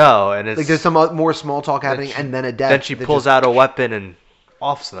 Like No, and it's there's some more small talk happening, and then a death. then she that pulls just- out a weapon and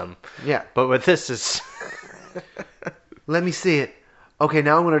offs them. Yeah. But with this is Let me see it. Okay,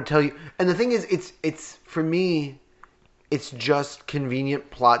 now I'm going to tell you. And the thing is, it's for me, it's just convenient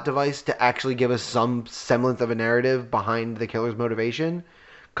plot device to actually give us some semblance of a narrative behind the killer's motivation,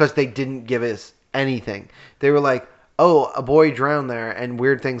 because they didn't give us anything. They were like, "Oh, a boy drowned there, and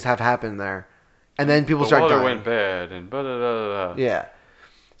weird things have happened there," and then people The start water dying. went bad and blah, blah, blah, blah. Yeah.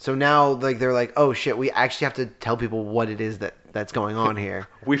 So now, like, they're like, "Oh shit, we actually have to tell people what it is that's going on here."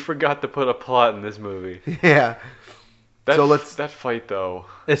 We forgot to put a plot in this movie. Yeah. That, So let's- that fight though.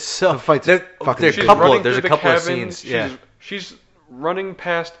 it's so The fight's fucking there's She's a couple. running There's a through the couple of cabin, scenes. Yeah. She's running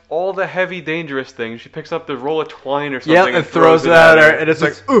past all the heavy, dangerous things. She picks up the roll of twine or something. Yep, and throws it at her, and it's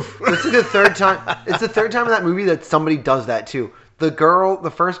like, oof. It's like the third time. It's the third time in that movie that somebody does that too. The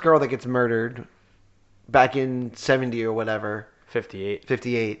first girl that gets murdered, back in '70 or whatever, 58.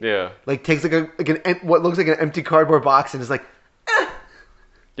 '58. Yeah. Like takes what looks like an empty cardboard box and is like,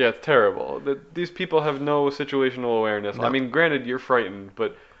 Yeah, it's terrible. These people have no situational awareness. No. I mean, granted, you're frightened,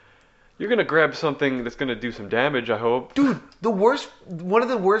 but you're gonna grab something that's gonna do some damage. I hope. dude. One of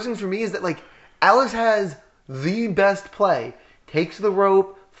the worst things for me is that like Alice has the best play. Takes the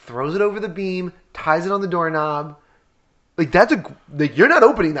rope, throws it over the beam, ties it on the doorknob. Like you're not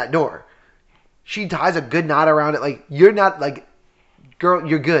opening that door. She ties a good knot around it. Like you're not like, girl,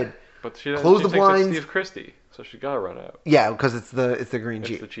 you're good. But she Close she the thinks blinds. It's Steve Christie, so she gotta run out. Yeah, because it's the green It's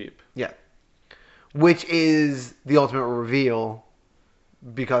Jeep. the cheap. Yeah. Which is the ultimate reveal,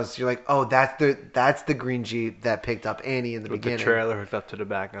 because you're like, oh, that's the green Jeep that picked up Annie in the With beginning. the trailer hooked up to the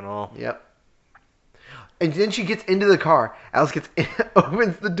back and all. Yep. And then she gets into the car. Alice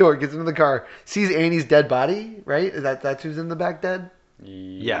opens the door, gets into the car, sees Annie's dead body, right? That's who's in the back dead?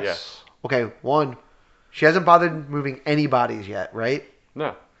 Yes. Okay, one, she hasn't bothered moving any bodies yet, right?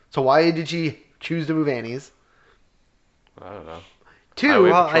 No, So why did she choose to move Annie's? I don't know. Two, Highway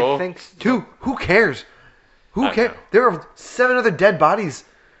Well, Patrol. I think Two, who cares? Who I cares? know. There are 7 other dead bodies.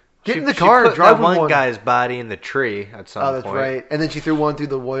 Get in the she car, put drive that with one guy's body in the tree at some Oh, that's point. right. And then she threw one through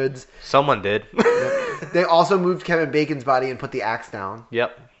the woods. Someone did. They also moved Kevin Bacon's body and put the axe down.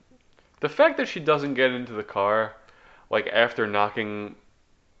 Yep. The fact that she doesn't get into the car, like after knocking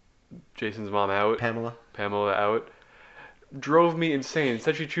Jason's mom out, Pamela. Pamela out, drove me insane.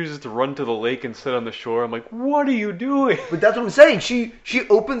 Instead, she chooses to run to the lake and sit on the shore. I'm like, what are you doing? But that's what I'm saying. She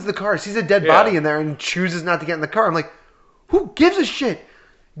opens the car, sees a dead Yeah. body in there, and chooses not to get in the car. I'm like, who gives a shit?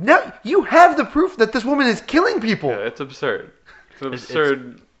 Now you have the proof that this woman is killing people. Yeah, it's absurd. It's an It's-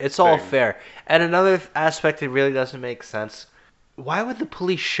 absurd. It's all thing. fair. And another aspect that really doesn't make sense. Why would the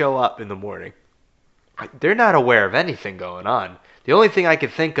police show up in the morning? They're not aware of anything going on. The only thing I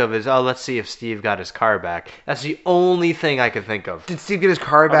could think of is, oh, let's see if Steve got his car back. That's the only thing I could think of. Did Steve get his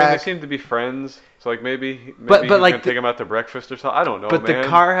car I mean, they back? seem to be friends, so like maybe But he's like gonna take him out to breakfast or something. I don't know, But man. the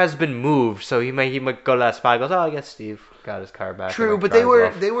car has been moved, so he might go to that spot and goes, oh, I guess Steve got his car back. True, and but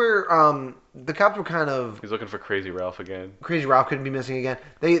drives off. they were the cops were kind of He's looking for Crazy Ralph again. Crazy Ralph couldn't be missing again.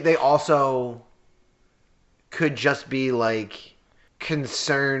 They also could just be like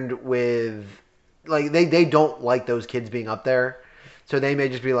concerned with like they don't like those kids being up there. So they may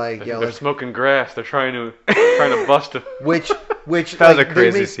just be like, yo, They're let's smoking grass. They're trying to bust him. which That was like, a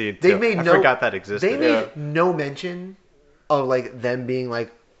crazy they made, scene, They too. made I no, forgot that existed. They made Yeah. no mention of like them being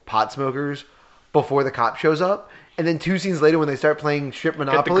like pot smokers before the cop shows up, and then 2 scenes later when they start playing strip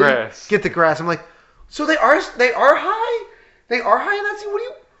Monopoly, grass. Get the grass. I'm like, so they are high. They are high in that scene.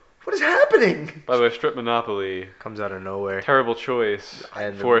 What is happening? By the way, Strip Monopoly, Comes out of nowhere. terrible choice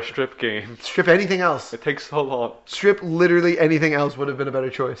And for a strip game. Strip anything else. It takes so long. Strip literally anything else would have been a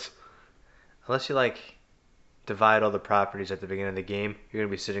better choice. Unless you like divide all the properties at the beginning of the game, you're gonna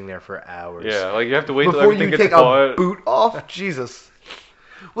be sitting there for hours. Yeah, like you have to wait till Before everything you gets take a bought. boot off? Jesus.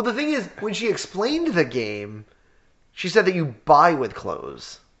 Well, the thing is, when she explained the game, she said that you buy with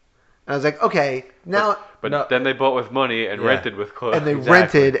clothes. And I was like, okay, now... But No. then they bought with money and Yeah. rented with clothes. And they Exactly.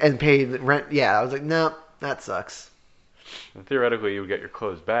 rented and paid rent. Yeah, I was like, no, that sucks. And theoretically, you would get your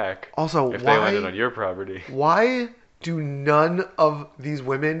clothes back Also, if they landed on your property. why do none of these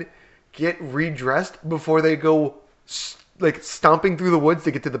women get redressed before they go like stomping through the woods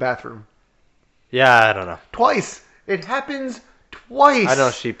to get to the bathroom? Yeah, I don't know. Twice. It happens twice. I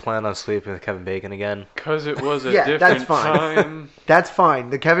know she planned on sleeping with Kevin Bacon again. Because it was a Yeah, that's different fine. time. That's fine.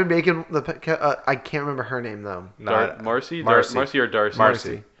 The Kevin Bacon, I can't remember her name though. Marcy? Marcy. Marcy or Darcy?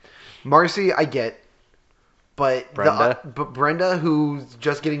 Marcy. Marcy, I get. But Brenda? but Brenda, who's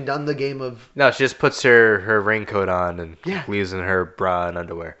just getting done the game of No, she just puts her raincoat on and Yeah. leaves in her bra and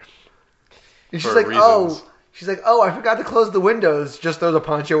underwear. and she's For like, reasons. oh, I forgot to close the windows. Just throws a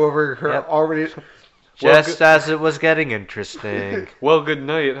poncho over her Yep. already. Well, Just as it was getting interesting. Well, good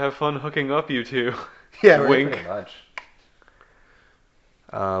night. Have fun hooking up, you two. Yeah, right. Wink. Pretty much.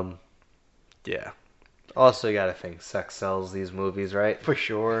 Yeah. Also, you gotta think sex sells these movies, right? For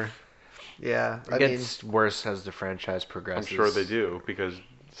sure. Yeah, It I mean, gets worse as the franchise I'm progresses. sure they do because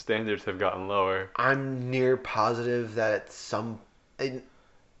standards have gotten lower. I'm near positive that in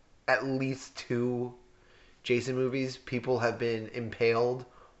at least 2 Jason movies, people have been impaled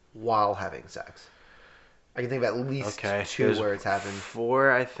while having sex. I can think of at least Okay, 2 there's where it's happened.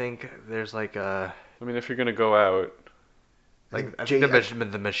 4, I think. There's like a I mean, if you're gonna go out, like I Jay-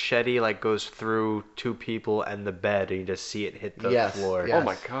 think the machete like goes through 2 people and the bed, and you just see it hit the Yes, floor. yes. oh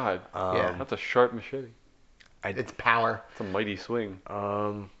my god, Yeah. that's a sharp machete. It's power. That's a mighty swing.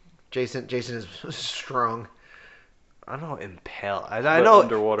 Jason is strong. I don't know, impale. I But know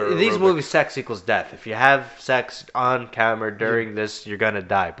underwater these aerobics. movies, sex equals death. If you have sex on camera during this, you're gonna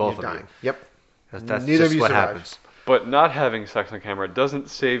die, both You're of dying. you. Yep. That's Neither of just you what survive. happens. But not having sex on camera doesn't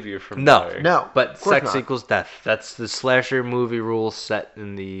save you from No, dying. No, But of course sex not. equals death. That's the slasher movie rule set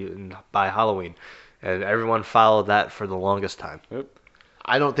by Halloween, and everyone followed that for the longest time. Yep.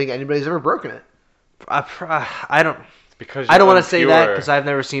 I don't think anybody's ever broken it. I don't. It's because I don't you're want to say that impure. because I've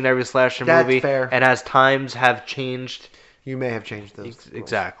never seen every slasher That's movie, fair. and as times have changed, You may have changed those. rules.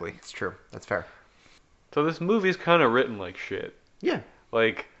 exactly. It's true. That's fair. So this movie's kind of written like shit. Yeah.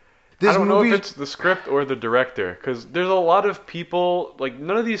 Like, This I don't know if movie- it's the script or the director, because there's a lot of people, like,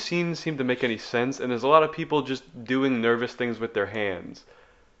 none of these scenes seem to make any sense, and there's a lot of people just doing nervous things with their hands.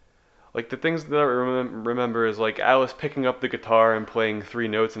 Like, the things that I remember is, like, Alice picking up the guitar and playing 3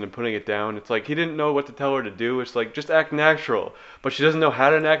 notes and then putting it down. It's like, he didn't know what to tell her to do. It's like, just act natural. But she doesn't know how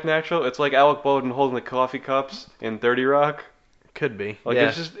to act natural. It's like Alec Baldwin holding the coffee cups in 30 Rock. Could be. Like,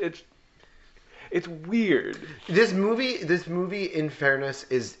 yeah. it's weird. This movie, in fairness,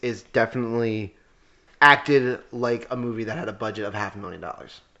 is definitely acted like a movie that had a budget of $500,000.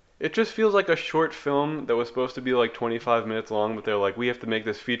 It just feels like a short film that was supposed to be like 25 minutes long, but they're like, we have to make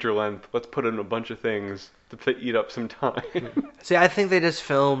this feature length. Let's put in a bunch of things to eat up some time. See, I think they just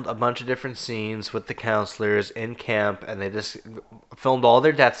filmed a bunch of different scenes with the counselors in camp, and they just filmed all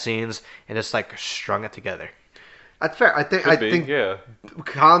their death scenes and just like strung it together. That's fair. I think Could be, yeah.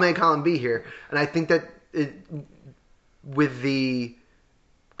 column A, column B here, and I think that with the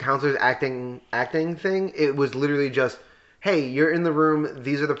counselors acting thing, it was literally just, hey, you're in the room.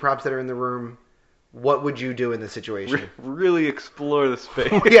 These are the props that are in the room. What would you do in this situation? Really explore the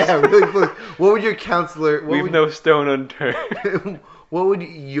space. Yeah, really close. What would your counselor? Leave no stone unturned. What would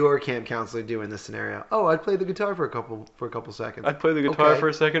your camp counselor do in this scenario? Oh, I'd play the guitar for a couple seconds. I'd play the guitar Okay. for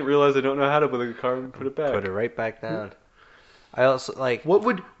a second, realize I don't know how to play the guitar, and put it back. Put it right back down. I also like. What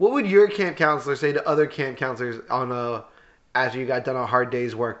would your camp counselor say to other camp counselors after you got done a hard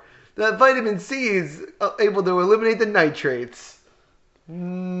day's work? The vitamin C is able to eliminate the nitrates.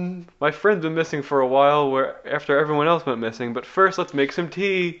 My friend's been missing for a while, where after everyone else went missing. But first, let's make some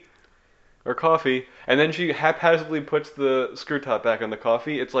tea or coffee, and then she haphazardly puts the screw top back on the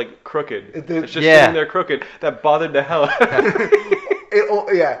coffee. It's like crooked. It's just Yeah. sitting there crooked. That bothered the hell out of me.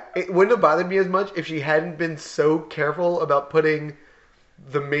 It wouldn't have bothered me as much if she hadn't been so careful about putting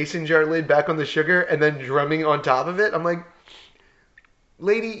the mason jar lid back on the sugar and then drumming on top of it. I'm like,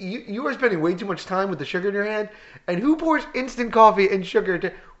 lady, you are spending way too much time with the sugar in your hand. And who pours instant coffee and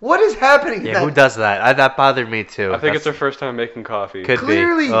sugar? What is happening? Yeah, who does that? That bothered me too. I think it's her first time making coffee. Could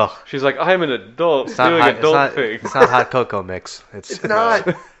Clearly. be. Ugh. She's like, I'm an adult It's not doing hot, adult things. It's not hot cocoa mix. It's not.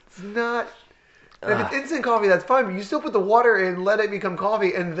 It's not. And if it's instant coffee, that's fine. But you still put the water in, let it become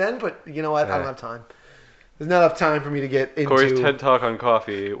coffee, and then put. You know what? I don't have time. There's not enough time for me to get into. Corey's TED Talk on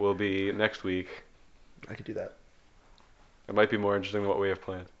coffee will be next week. I could do that. It might be more interesting than what we have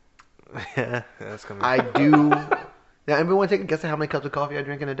planned. Yeah, that's gonna be. I do. Now, anybody want to take a guess at how many cups of coffee I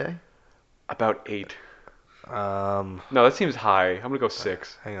drink in a day? About 8. No, that seems high. I'm gonna go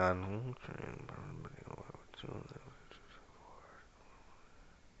 6. hang on.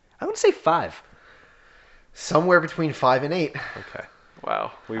 I would say 5. Somewhere between 5 and 8. Okay.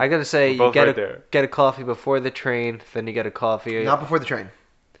 Wow. I gotta say, we're you both get right there. get a coffee before the train, then you get a coffee. Not before the train.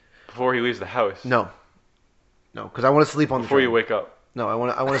 Before he leaves the house. No, because I want to sleep on Before the you train. wake up. No, I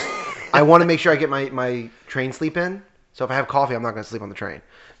want to make sure I get my train sleep in. So if I have coffee, I'm not going to sleep on the train.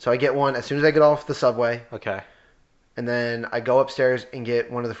 So I get one as soon as I get off the subway, Okay. and then I go upstairs and get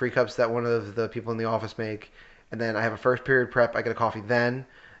one of the free cups that one of the people in the office make, and then I have a first period prep. I get a coffee then,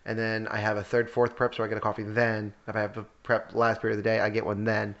 and then I have a third, fourth prep, so I get a coffee then. If I have a prep last period of the day, I get one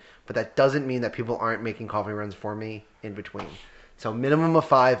then. But that doesn't mean that people aren't making coffee runs for me in between. So minimum of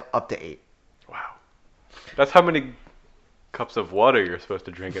 5, up to 8. Wow. That's how many cups of water you're supposed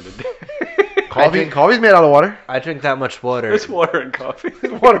to drink in a day. Coffee's made out of water. I drink that much water. There's water in coffee.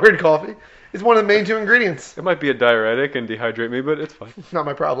 Water in coffee. It's one of the main 2 ingredients. It might be a diuretic and dehydrate me, but it's fine. It's not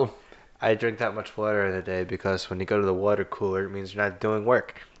my problem. I drink that much water in a day because when you go to the water cooler, it means you're not doing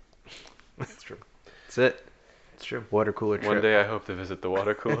work. That's true. That's it. It's true. Water cooler trip. One day I hope to visit the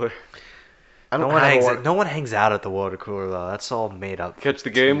water cooler. I No don't one, have a hangs, water. no one hangs out at the water cooler though. That's all made up. Catch the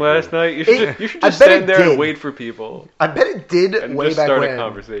game last night? You should I just bet stand it there did. and wait for people. I bet it did And way just back start when. a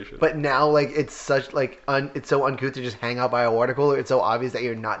conversation. But now, like, it's such like it's so uncouth to just hang out by a water cooler. It's so obvious that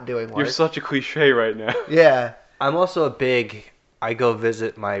you're not doing work. You're such a cliche right now. Yeah. I'm also a big. I go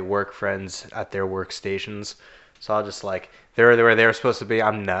visit my work friends at their workstations, so I'll just like they're where they're supposed to be.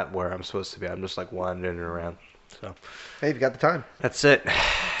 I'm not where I'm supposed to be. I'm just like wandering around. So Hey, you've got the time. that's it.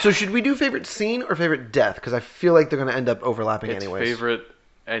 So should we do favorite scene or favorite death? Because I feel like they're going to end up overlapping It's anyways. favorite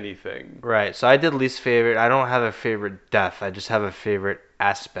anything. Right. So I did least favorite. I don't have a favorite death. I just have a favorite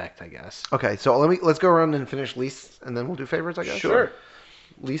aspect, I guess. Okay, so let's go around and finish least, and then we'll do favorites. I guess. Sure.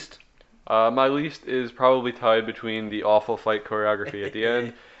 Least. My least is probably tied between the awful fight choreography at the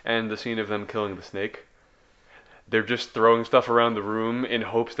end and the scene of them killing the snake. They're just throwing stuff around the room in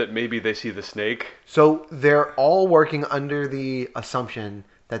hopes that maybe they see the snake. So they're all working under the assumption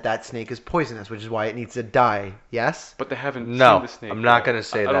that snake is poisonous, which is why it needs to die. Yes. But they haven't No, seen the snake. I'm not yet. gonna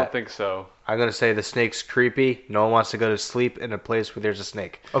say I that. don't think so. I'm gonna say the snake's creepy. No one wants to go to sleep in a place where there's a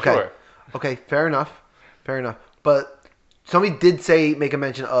snake. Okay. Sure. Okay. Fair enough. Fair enough. But somebody did make a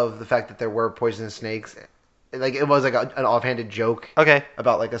mention of the fact that there were poisonous snakes. Like it was like an offhanded joke Okay.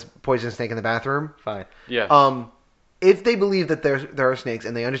 about like a poisonous snake in the bathroom. Fine. Yes. If they believe that there are snakes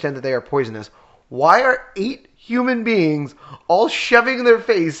and they understand that they are poisonous, why are 8 human beings all shoving their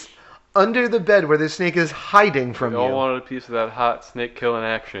face under the bed where the snake is hiding from They you? all wanted a piece of that hot snake killing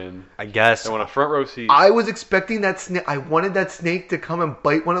action. I guess. They want a front row seat. I was expecting that snake. I wanted that snake to come and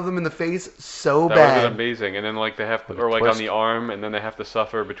bite one of them in the face so That would have bad. been amazing. And then like they have to, or like twist. on the arm, and then they have to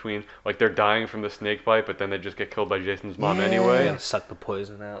suffer between like they're dying from the snake bite, but then they just get killed by Jason's mom Yeah. anyway. Suck the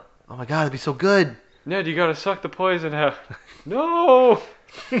poison out. Oh my god, it'd be so good. Ned, you gotta suck the poison out. No.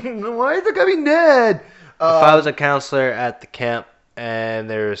 Why is it gonna be Ned? If I was a counselor at the camp, and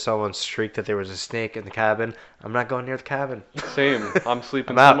there's someone shrieked that there was a snake in the cabin, I'm not going near the cabin. Same. I'm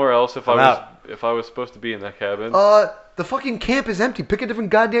sleeping I'm out. somewhere else if I'm I was supposed to be in that cabin. The fucking camp is empty. Pick a different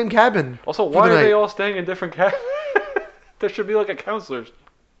goddamn cabin. Also, for why the are they night. all staying in different cabins? There should be like a counselor's.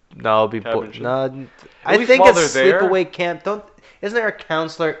 No, be Cabin should- no. I least think while it's they're there. sleepaway camp. Isn't there a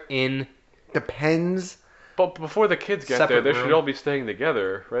counselor in? Depends. But before the kids get Separate there, they should room. all be staying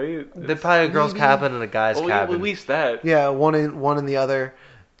together, right? They probably have a girl's maybe- cabin and a guy's Well, cabin. at least that. Yeah, one in the other.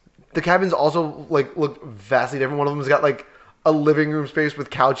 The cabins also like look vastly different. One of them's got like a living room space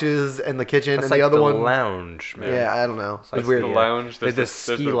with couches and the kitchen, That's and like the other one. lounge, man. Yeah, I don't know. It's like weird. The Yeah. lounge. Like There's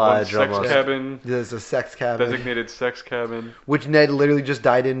the ski one lodge sex almost. cabin, There's a sex cabin, designated sex cabin, which Ned literally just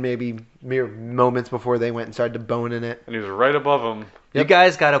died in maybe mere moments before they went and started to bone in it. and he was right above him. You Yep.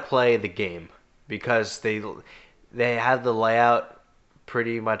 guys got to play the game because they have the layout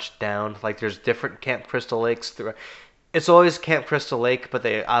pretty much down. Like there's different Camp Crystal Lakes through. It's always Camp Crystal Lake, but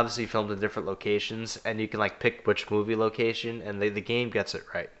they obviously filmed in different locations, and you can like pick which movie location, and the game gets it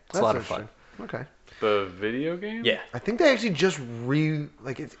right. It's a lot of fun. Okay. The video game? Yeah. I think they actually just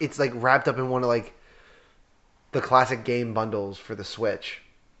it's like wrapped up in one of like the classic game bundles for the Switch.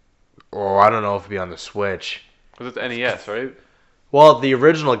 Oh, I don't know if it'd be on the Switch. Because it's NES, right? Well, the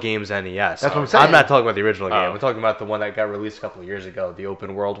original game's NES. That's what I'm saying. I'm not talking about the original game. Oh. I'm talking about the one that got released a couple of years ago, the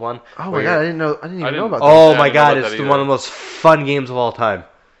open world one. Oh where my god, I you're- didn't even know didn't- about that. Oh Yeah, I my didn't know god, about it's that one either. of the most fun games of all time.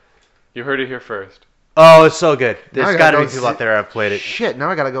 You heard it here first. Oh, it's so good. Now I There's gotta got to go be people see- out there who have played it. Shit, now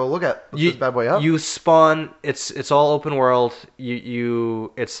I gotta go look this bad boy up. You spawn. It's all open world.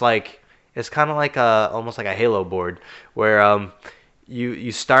 It's kind of like almost like a Halo board where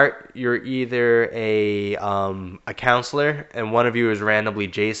you start. You're either a counselor and one of you is randomly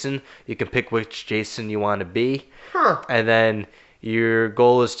Jason. You can pick which Jason you want to be, Huh. and then your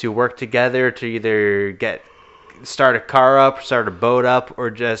goal is to work together to either start a car up, start a boat up, or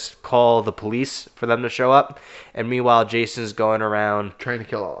just call the police for them to show up. And meanwhile, Jason's going around Trying to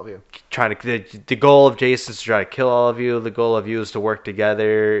kill all of you. trying to. The goal of Jason is to try to kill all of you. The goal of you is to work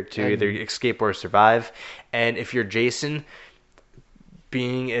together to And- either escape or survive. And if you're Jason,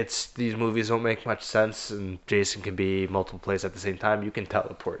 these movies don't make much sense, and Jason can be multiple places at the same time. You can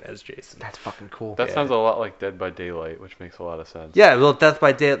teleport as Jason. That's fucking cool. That Yeah. sounds a lot like Dead by Daylight, which makes a lot of sense. Yeah, well, Death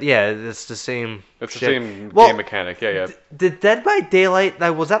by Daylight. Yeah, it's the same. It's the shit. same Well, game mechanic. Yeah, yeah. Did Dead by Daylight?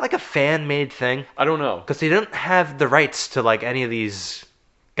 Was that like a fan-made thing? I don't know. Because they didn't have the rights to like any of these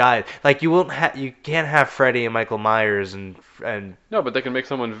guys. Like you can't have Freddy and Michael Myers and No, but they can make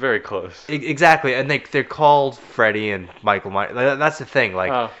someone very close. exactly, and they're called Freddy and Michael Myers. That's the thing.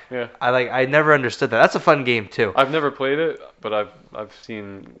 Like Oh, yeah. I never understood that. That's a fun game too. I've never played it, but I've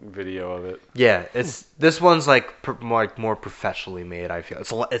seen video of it. Yeah, this one's like more professionally made. I feel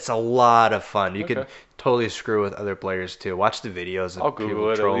it's a lot of fun. You can Okay. totally screw with other players too. Watch the videos of I'll people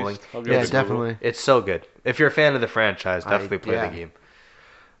Google it trolling. at least. I'll give Yeah, it a Google. definitely. It's so good. If you're a fan of the franchise, definitely play yeah. the game.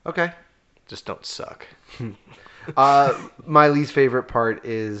 Okay. Just don't suck. My least favorite part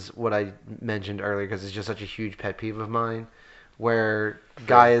is what I mentioned earlier because it's just such a huge pet peeve of mine, where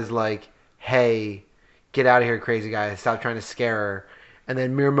guy is like, "Hey, get out of here, crazy guy! Stop trying to scare her," and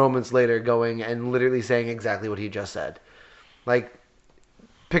then mere moments later going and literally saying exactly what he just said, like,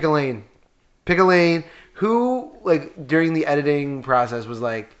 pick a lane. Who like during the editing process was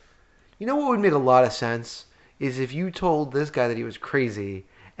like, you know what would make a lot of sense is if you told this guy that he was crazy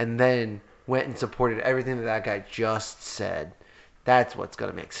and then went and supported everything that guy just said. That's what's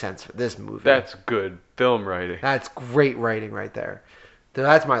going to make sense for this movie. That's good film writing. That's great writing right there. So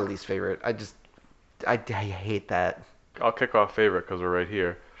that's my least favorite. I hate that. I'll kick off favorite because we're right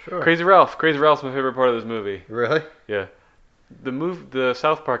here. Sure. Crazy Ralph. Crazy Ralph's my favorite part of this movie. Really? Yeah. The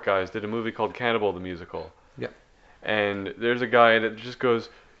South Park guys did a movie called Cannibal the Musical. Yep. And there's a guy that just goes,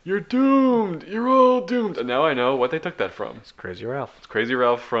 "You're doomed. You're all doomed." And now I know what they took that from. It's Crazy Ralph. It's Crazy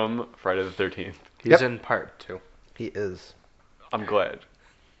Ralph from Friday the 13th. He's Yep. in part 2. He is. I'm glad.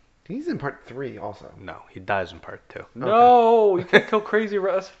 He's in part 3 also. No, he dies in part 2. No, you can't kill Crazy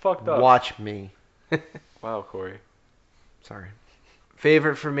Ralph. That's fucked up. Watch me. Wow, Corey. Sorry.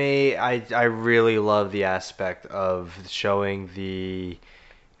 Favorite for me, I really love the aspect of showing the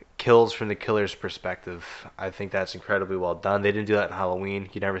kills from the killer's perspective. I think that's incredibly well done. They didn't do that in Halloween.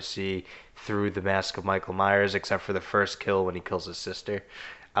 You never see through the mask of Michael Myers except for the first kill when he kills his sister.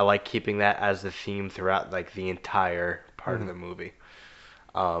 I like keeping that as the theme throughout like the entire part of the movie.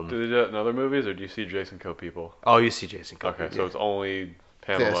 Do they do that in other movies, or do you see Jason kill people? Oh, you see Jason kill Okay, people. so it's only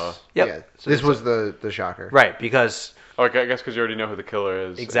Pamela. This. Yep. Yeah. So this it's- was the shocker. Right, because Okay, I guess because you already know who the killer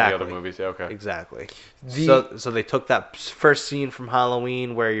is Exactly. in the other movies. Yeah, okay. Exactly. The- So they took that first scene from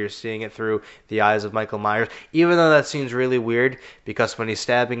Halloween where you're seeing it through the eyes of Michael Myers, even though that scene's really weird because when he's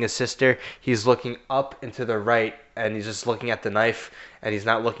stabbing his sister, he's looking up and to the right and he's just looking at the knife and he's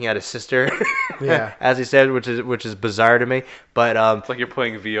not looking at his sister. Yeah. As he said, which is bizarre to me. But It's like you're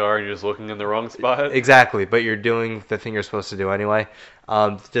playing VR and you're just looking in the wrong spot. exactly, but you're doing the thing you're supposed to do anyway.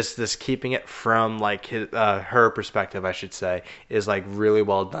 Just this keeping it from like her perspective, I should say, is like really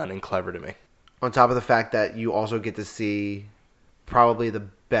well done and clever to me. On top of the fact that you also get to see probably the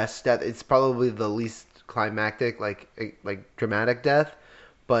best death. It's probably the least climactic, like dramatic death,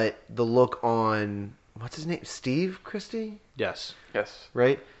 but the look on what's his name, Steve Christie, Yes. Yes.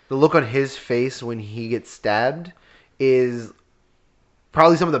 right? The look on his face when he gets stabbed is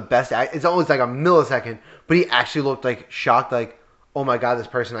probably some of the best. It's almost like a millisecond, but he actually looked like shocked, like, "Oh my god, this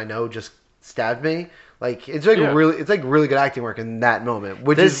person I know just stabbed me." Like it's like Yeah. really, it's like really good acting work in that moment.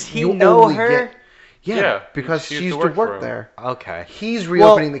 Which Does is he you know only her? Get, yeah, Yeah, because she she used used to to work for work him. there. Okay. He's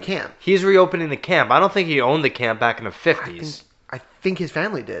reopening Well, the camp. He's reopening the camp. I don't think he owned the camp back in the I think, 50s. I think his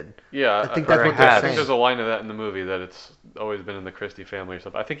family did. Yeah, I think that's what they're I saying. think there's a line of that in the movie that it's always been in the Christie family or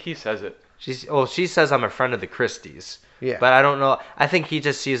something. I think he says it. She says I'm a friend of the Christies. Yeah. But I don't know. I think he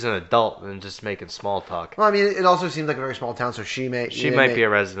just sees an adult and just making small talk. Well, I mean, it also seems like a very small town, so she may. She they might may- be a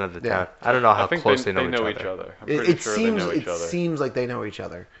resident of the Yeah. town. I don't know how I think close they know, know each each other. other. I'm It, pretty it sure seems they know each it other. seems like they know each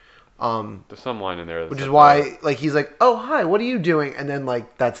other. There's some line in there. That Which says is that. why, like, he's like, "Oh, hi, what are you doing?" And then,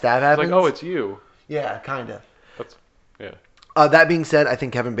 like, that stab It's happens. like, oh, it's you. yeah, kind of. That's yeah. That being said, I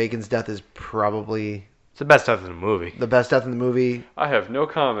think Kevin Bacon's death is probably It's the best stuff in the movie. the best death in the movie. I have no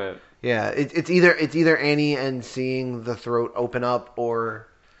comment. Yeah, it's either Annie and seeing the throat open up or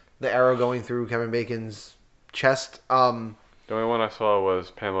the arrow going through Kevin Bacon's chest. The only one I saw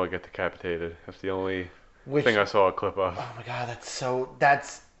was Pamela get decapitated. That's the only Which thing I saw a clip of. oh my god,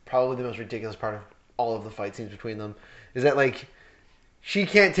 that's probably the most ridiculous part of all of the fight scenes between them. Is that like she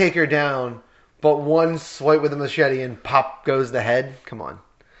can't take her down, but one swipe with a machete and pop goes the head. Come on.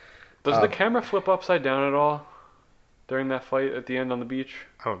 Does the camera flip upside down at all during that fight at the end on the beach?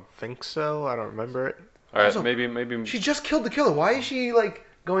 I don't think so. I don't remember it. All right, Also, maybe. She just killed the killer. Why is she like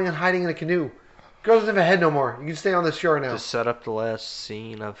going and hiding in a canoe? Girl doesn't have a head no more. You can stay on the shore now. Just set up the last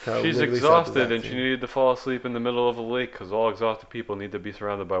scene of. So- She's literally exhausted set up and that she scene. needed to fall asleep in the middle of a lake because all exhausted people need to be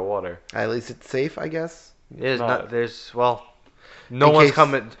surrounded by water. At least it's safe, I guess. There's not. not. There's well, no In one's case-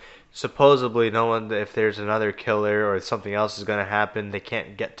 coming. Supposedly, no one. If there's another killer or something else is going to happen, they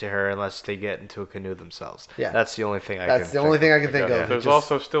can't get to her unless they get into a canoe themselves. Yeah. That's the only thing I That's can. the only think thing of. I can think Yeah. of. There's Just-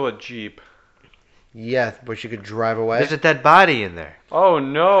 also still a jeep. yeah, where she could drive away. There's a dead body in there. Oh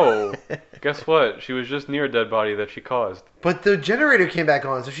no! Guess what? She was just near a dead body that she caused. But the generator came back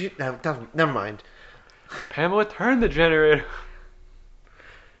on, so she never mind. Pamela turned the generator.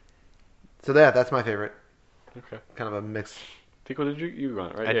 So that's my favorite. Okay. Kind of a mix. Tico, did you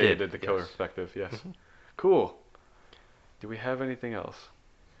run it, right? I yeah, you did, did the killer yes. perspective. Yes. Cool. Do we have anything else?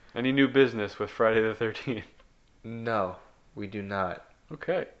 Any new business with Friday the 13th? No, we do not.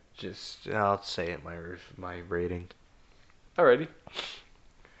 Okay. Just I'll say it. My rating. Alrighty.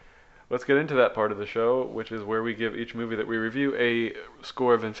 Let's get into that part of the show, which is where we give each movie that we review a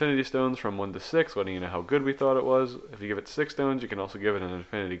score of Infinity Stones from 1 to 6, letting you know how good we thought it was. If you give it 6 stones, you can also give it an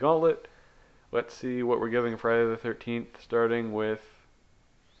Infinity Gauntlet. Let's see what we're giving Friday the 13th, starting with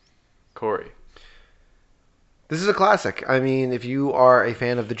Corey. This is a classic. I mean, if you are a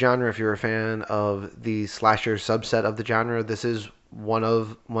fan of the genre, if you're a fan of the slasher subset of the genre, this is one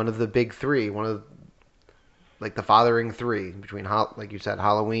of the big three. One of like the fathering three between like you said,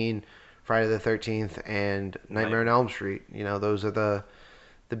 Halloween, Friday the 13th, and Nightmare on Elm Street. You know, those are the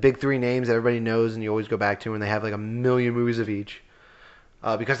big three names that everybody knows and you always go back to, and they have like a million movies of each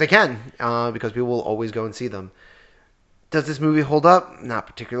because they can, because people will always go and see them. Does this movie hold up? Not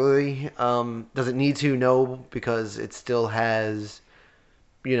particularly. Does it need to? No, because it still has,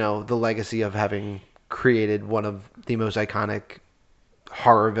 you know, the legacy of having created one of the most iconic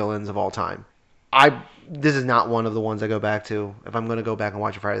horror villains of all time. This is not one of the ones I go back to. If I'm going to go back and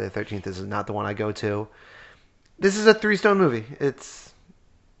watch Friday the 13th, this is not the one I go to. This is a 3-stone movie. It's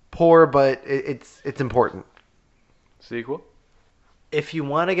poor, but it's important. Sequel? If you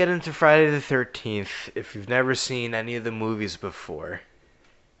want to get into Friday the 13th, if you've never seen any of the movies before,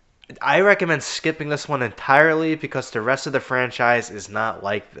 I recommend skipping this one entirely because the rest of the franchise is not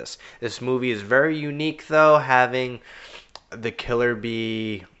like this. This movie is very unique, though, having the killer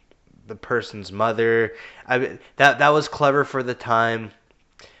be the person's mother. That was clever for the time,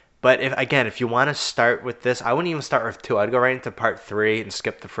 But if you want to start with this, I wouldn't even start with 2. I'd go right into part 3 and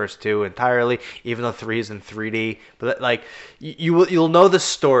skip the first 2 entirely, even though 3 is in 3D. But like, you'll know the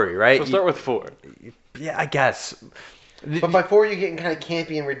story, right? So start with 4. Yeah, I guess. But by 4, you're getting kind of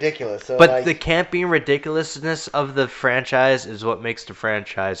campy and ridiculous. So But like, the campy and ridiculousness of the franchise is what makes the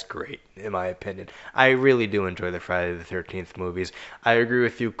franchise great, in my opinion. I really do enjoy the Friday the 13th movies. I agree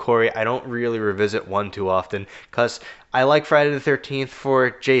with you, Corey. I don't really revisit 1 too often because I like Friday the 13th for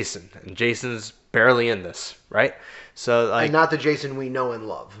Jason, and Jason's barely in this, right? So like, and not the Jason we know and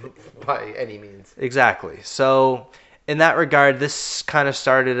love by any means. exactly. So in that regard, this kind of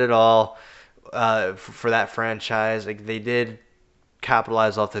started it all for that franchise. Like, they did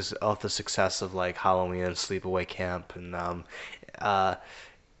capitalize off the success of like Halloween and Sleepaway Camp, and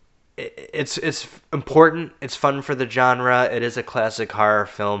it's important. It's fun for the genre. It is a classic horror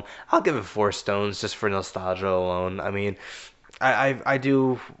film. I'll give it 4 stones just for nostalgia alone. I mean, I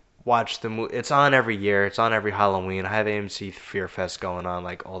do watch the movie. It's on every year. It's on every Halloween. I have AMC Fear Fest going on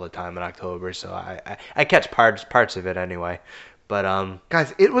like all the time in October, so I catch parts of it anyway. But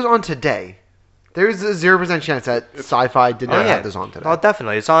Guys, it was on today. There's a 0% chance that Sci-Fi did not have this on today. Oh,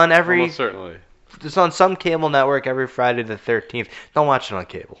 definitely. It's on Almost certainly. It's on some cable network every Friday the 13th. Don't watch it on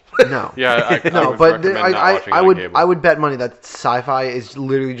cable. No. Yeah, I No, would but recommend not watching it I on would cable. I would bet money that Sci-Fi is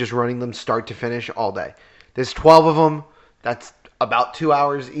literally just running them start to finish all day. There's 12 of them. That's about 2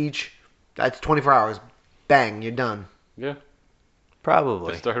 hours each. That's 24 hours. Bang, you're done. Yeah.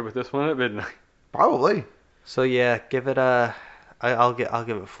 Probably. I started with this one at midnight. Probably. So yeah, give it a. I'll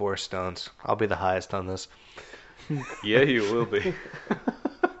give it 4 stones. I'll be the highest on this. Yeah, you will be.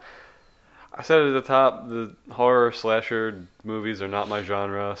 I said at the top, the horror slasher movies are not my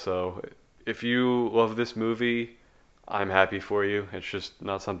genre, so if you love this movie, I'm happy for you. It's just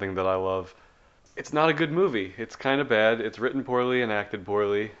not something that I love. It's not a good movie. It's kind of bad. It's written poorly and acted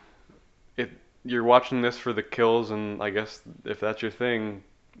poorly. You're watching this for the kills, and I guess if that's your thing,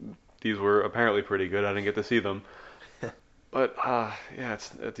 these were apparently pretty good. I didn't get to see them. But yeah,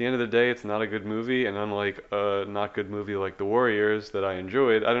 it's at the end of the day, it's not a good movie, and unlike a not good movie like The Warriors that I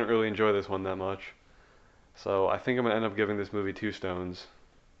enjoyed, I didn't really enjoy this one that much. So I think I'm gonna end up giving this movie 2 stones,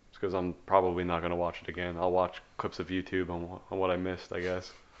 because I'm probably not gonna watch it again. I'll watch clips of YouTube on what I missed, I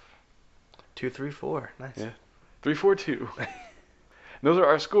guess. 2, 3, 4. Nice. Yeah. 3, 4, 2. Those are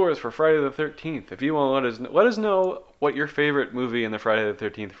our scores for Friday the 13th. If you want to let us know what your favorite movie in the Friday the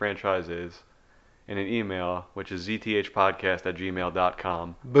 13th franchise is, in an email, which is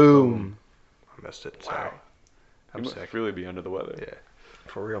zthpodcast@gmail.com. Boom. I missed it. Sorry. I'm You sick. must really be under the weather. Yeah.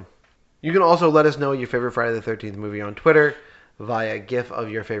 For real. You can also let us know your favorite Friday the 13th movie on Twitter via GIF of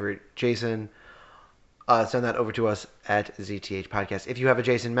your favorite Jason. Send that over to us at ZTH Podcast. If you have a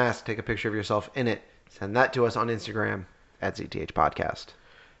Jason mask, take a picture of yourself in it. Send that to us on Instagram at ZTH Podcast.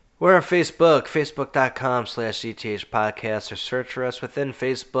 We're on Facebook, facebook.com/ZTH Podcast, or search for us within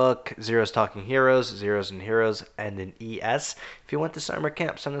Facebook, Zeros Talking Heroes, Zeros and Heroes, and an ES. If you went to summer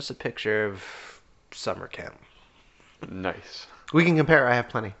camp, send us a picture of summer camp. Nice. We can compare. I have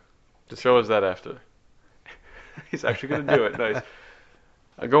plenty. Just show us that after. He's actually going to do it. Nice.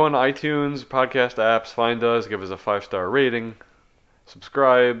 Go on iTunes, podcast apps, find us, give us a 5-star rating,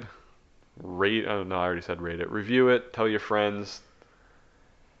 subscribe, rate. Oh, no, I already said rate it. Review it, tell your friends,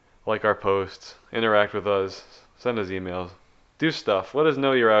 like our posts, interact with us, send us emails, do stuff. Let us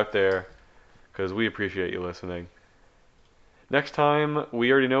know you're out there, because we appreciate you listening. Next time,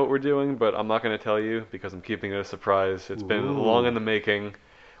 we already know what we're doing, but I'm not going to tell you because I'm keeping it a surprise. It's been long in the making.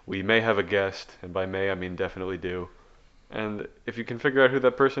 We may have a guest, and by may I mean definitely do. And if you can figure out who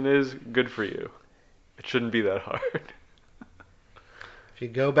that person is, good for you. It shouldn't be that hard. If you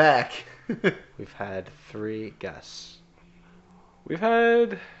go back. We've had 3 guests. We've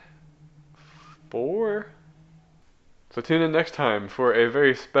had 4. So tune in next time for a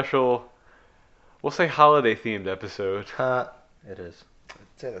very special, we'll say holiday-themed episode. It is. I'd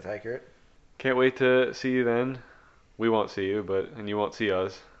say that's accurate. Can't wait to see you then. We won't see you, and you won't see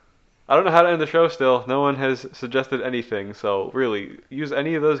us. I don't know how to end the show still. No one has suggested anything, so really, use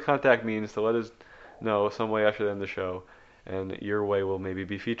any of those contact means to let us know some way I should end the show. And your way will maybe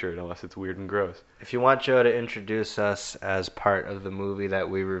be featured, unless it's weird and gross. If you want Joe to introduce us as part of the movie that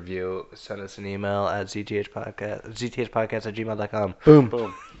we review, send us an email at zthpodcast@gmail.com. Boom.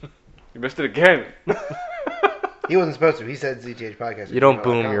 Boom. You missed it again. He wasn't supposed to. He said ZTH Podcast. You don't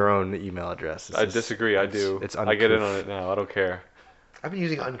boom your own email address. I disagree. I do. It's I get in uncouth. on it now. I don't care. I've been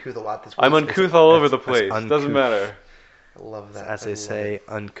using uncouth a lot this week. I'm uncouth all over the that's place. uncouth. Doesn't matter. I love that. As I they love say, it.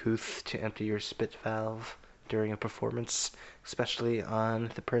 uncouth to empty your spit valve during a performance, especially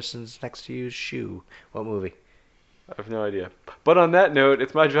on the person's next to you's shoe. What movie? I have no idea. But on that note,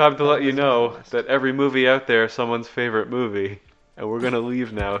 it's my job to let you was my know list. that every movie out there is someone's favorite movie. And we're going to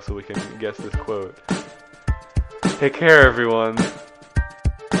leave now so we can guess this quote. Take care, everyone.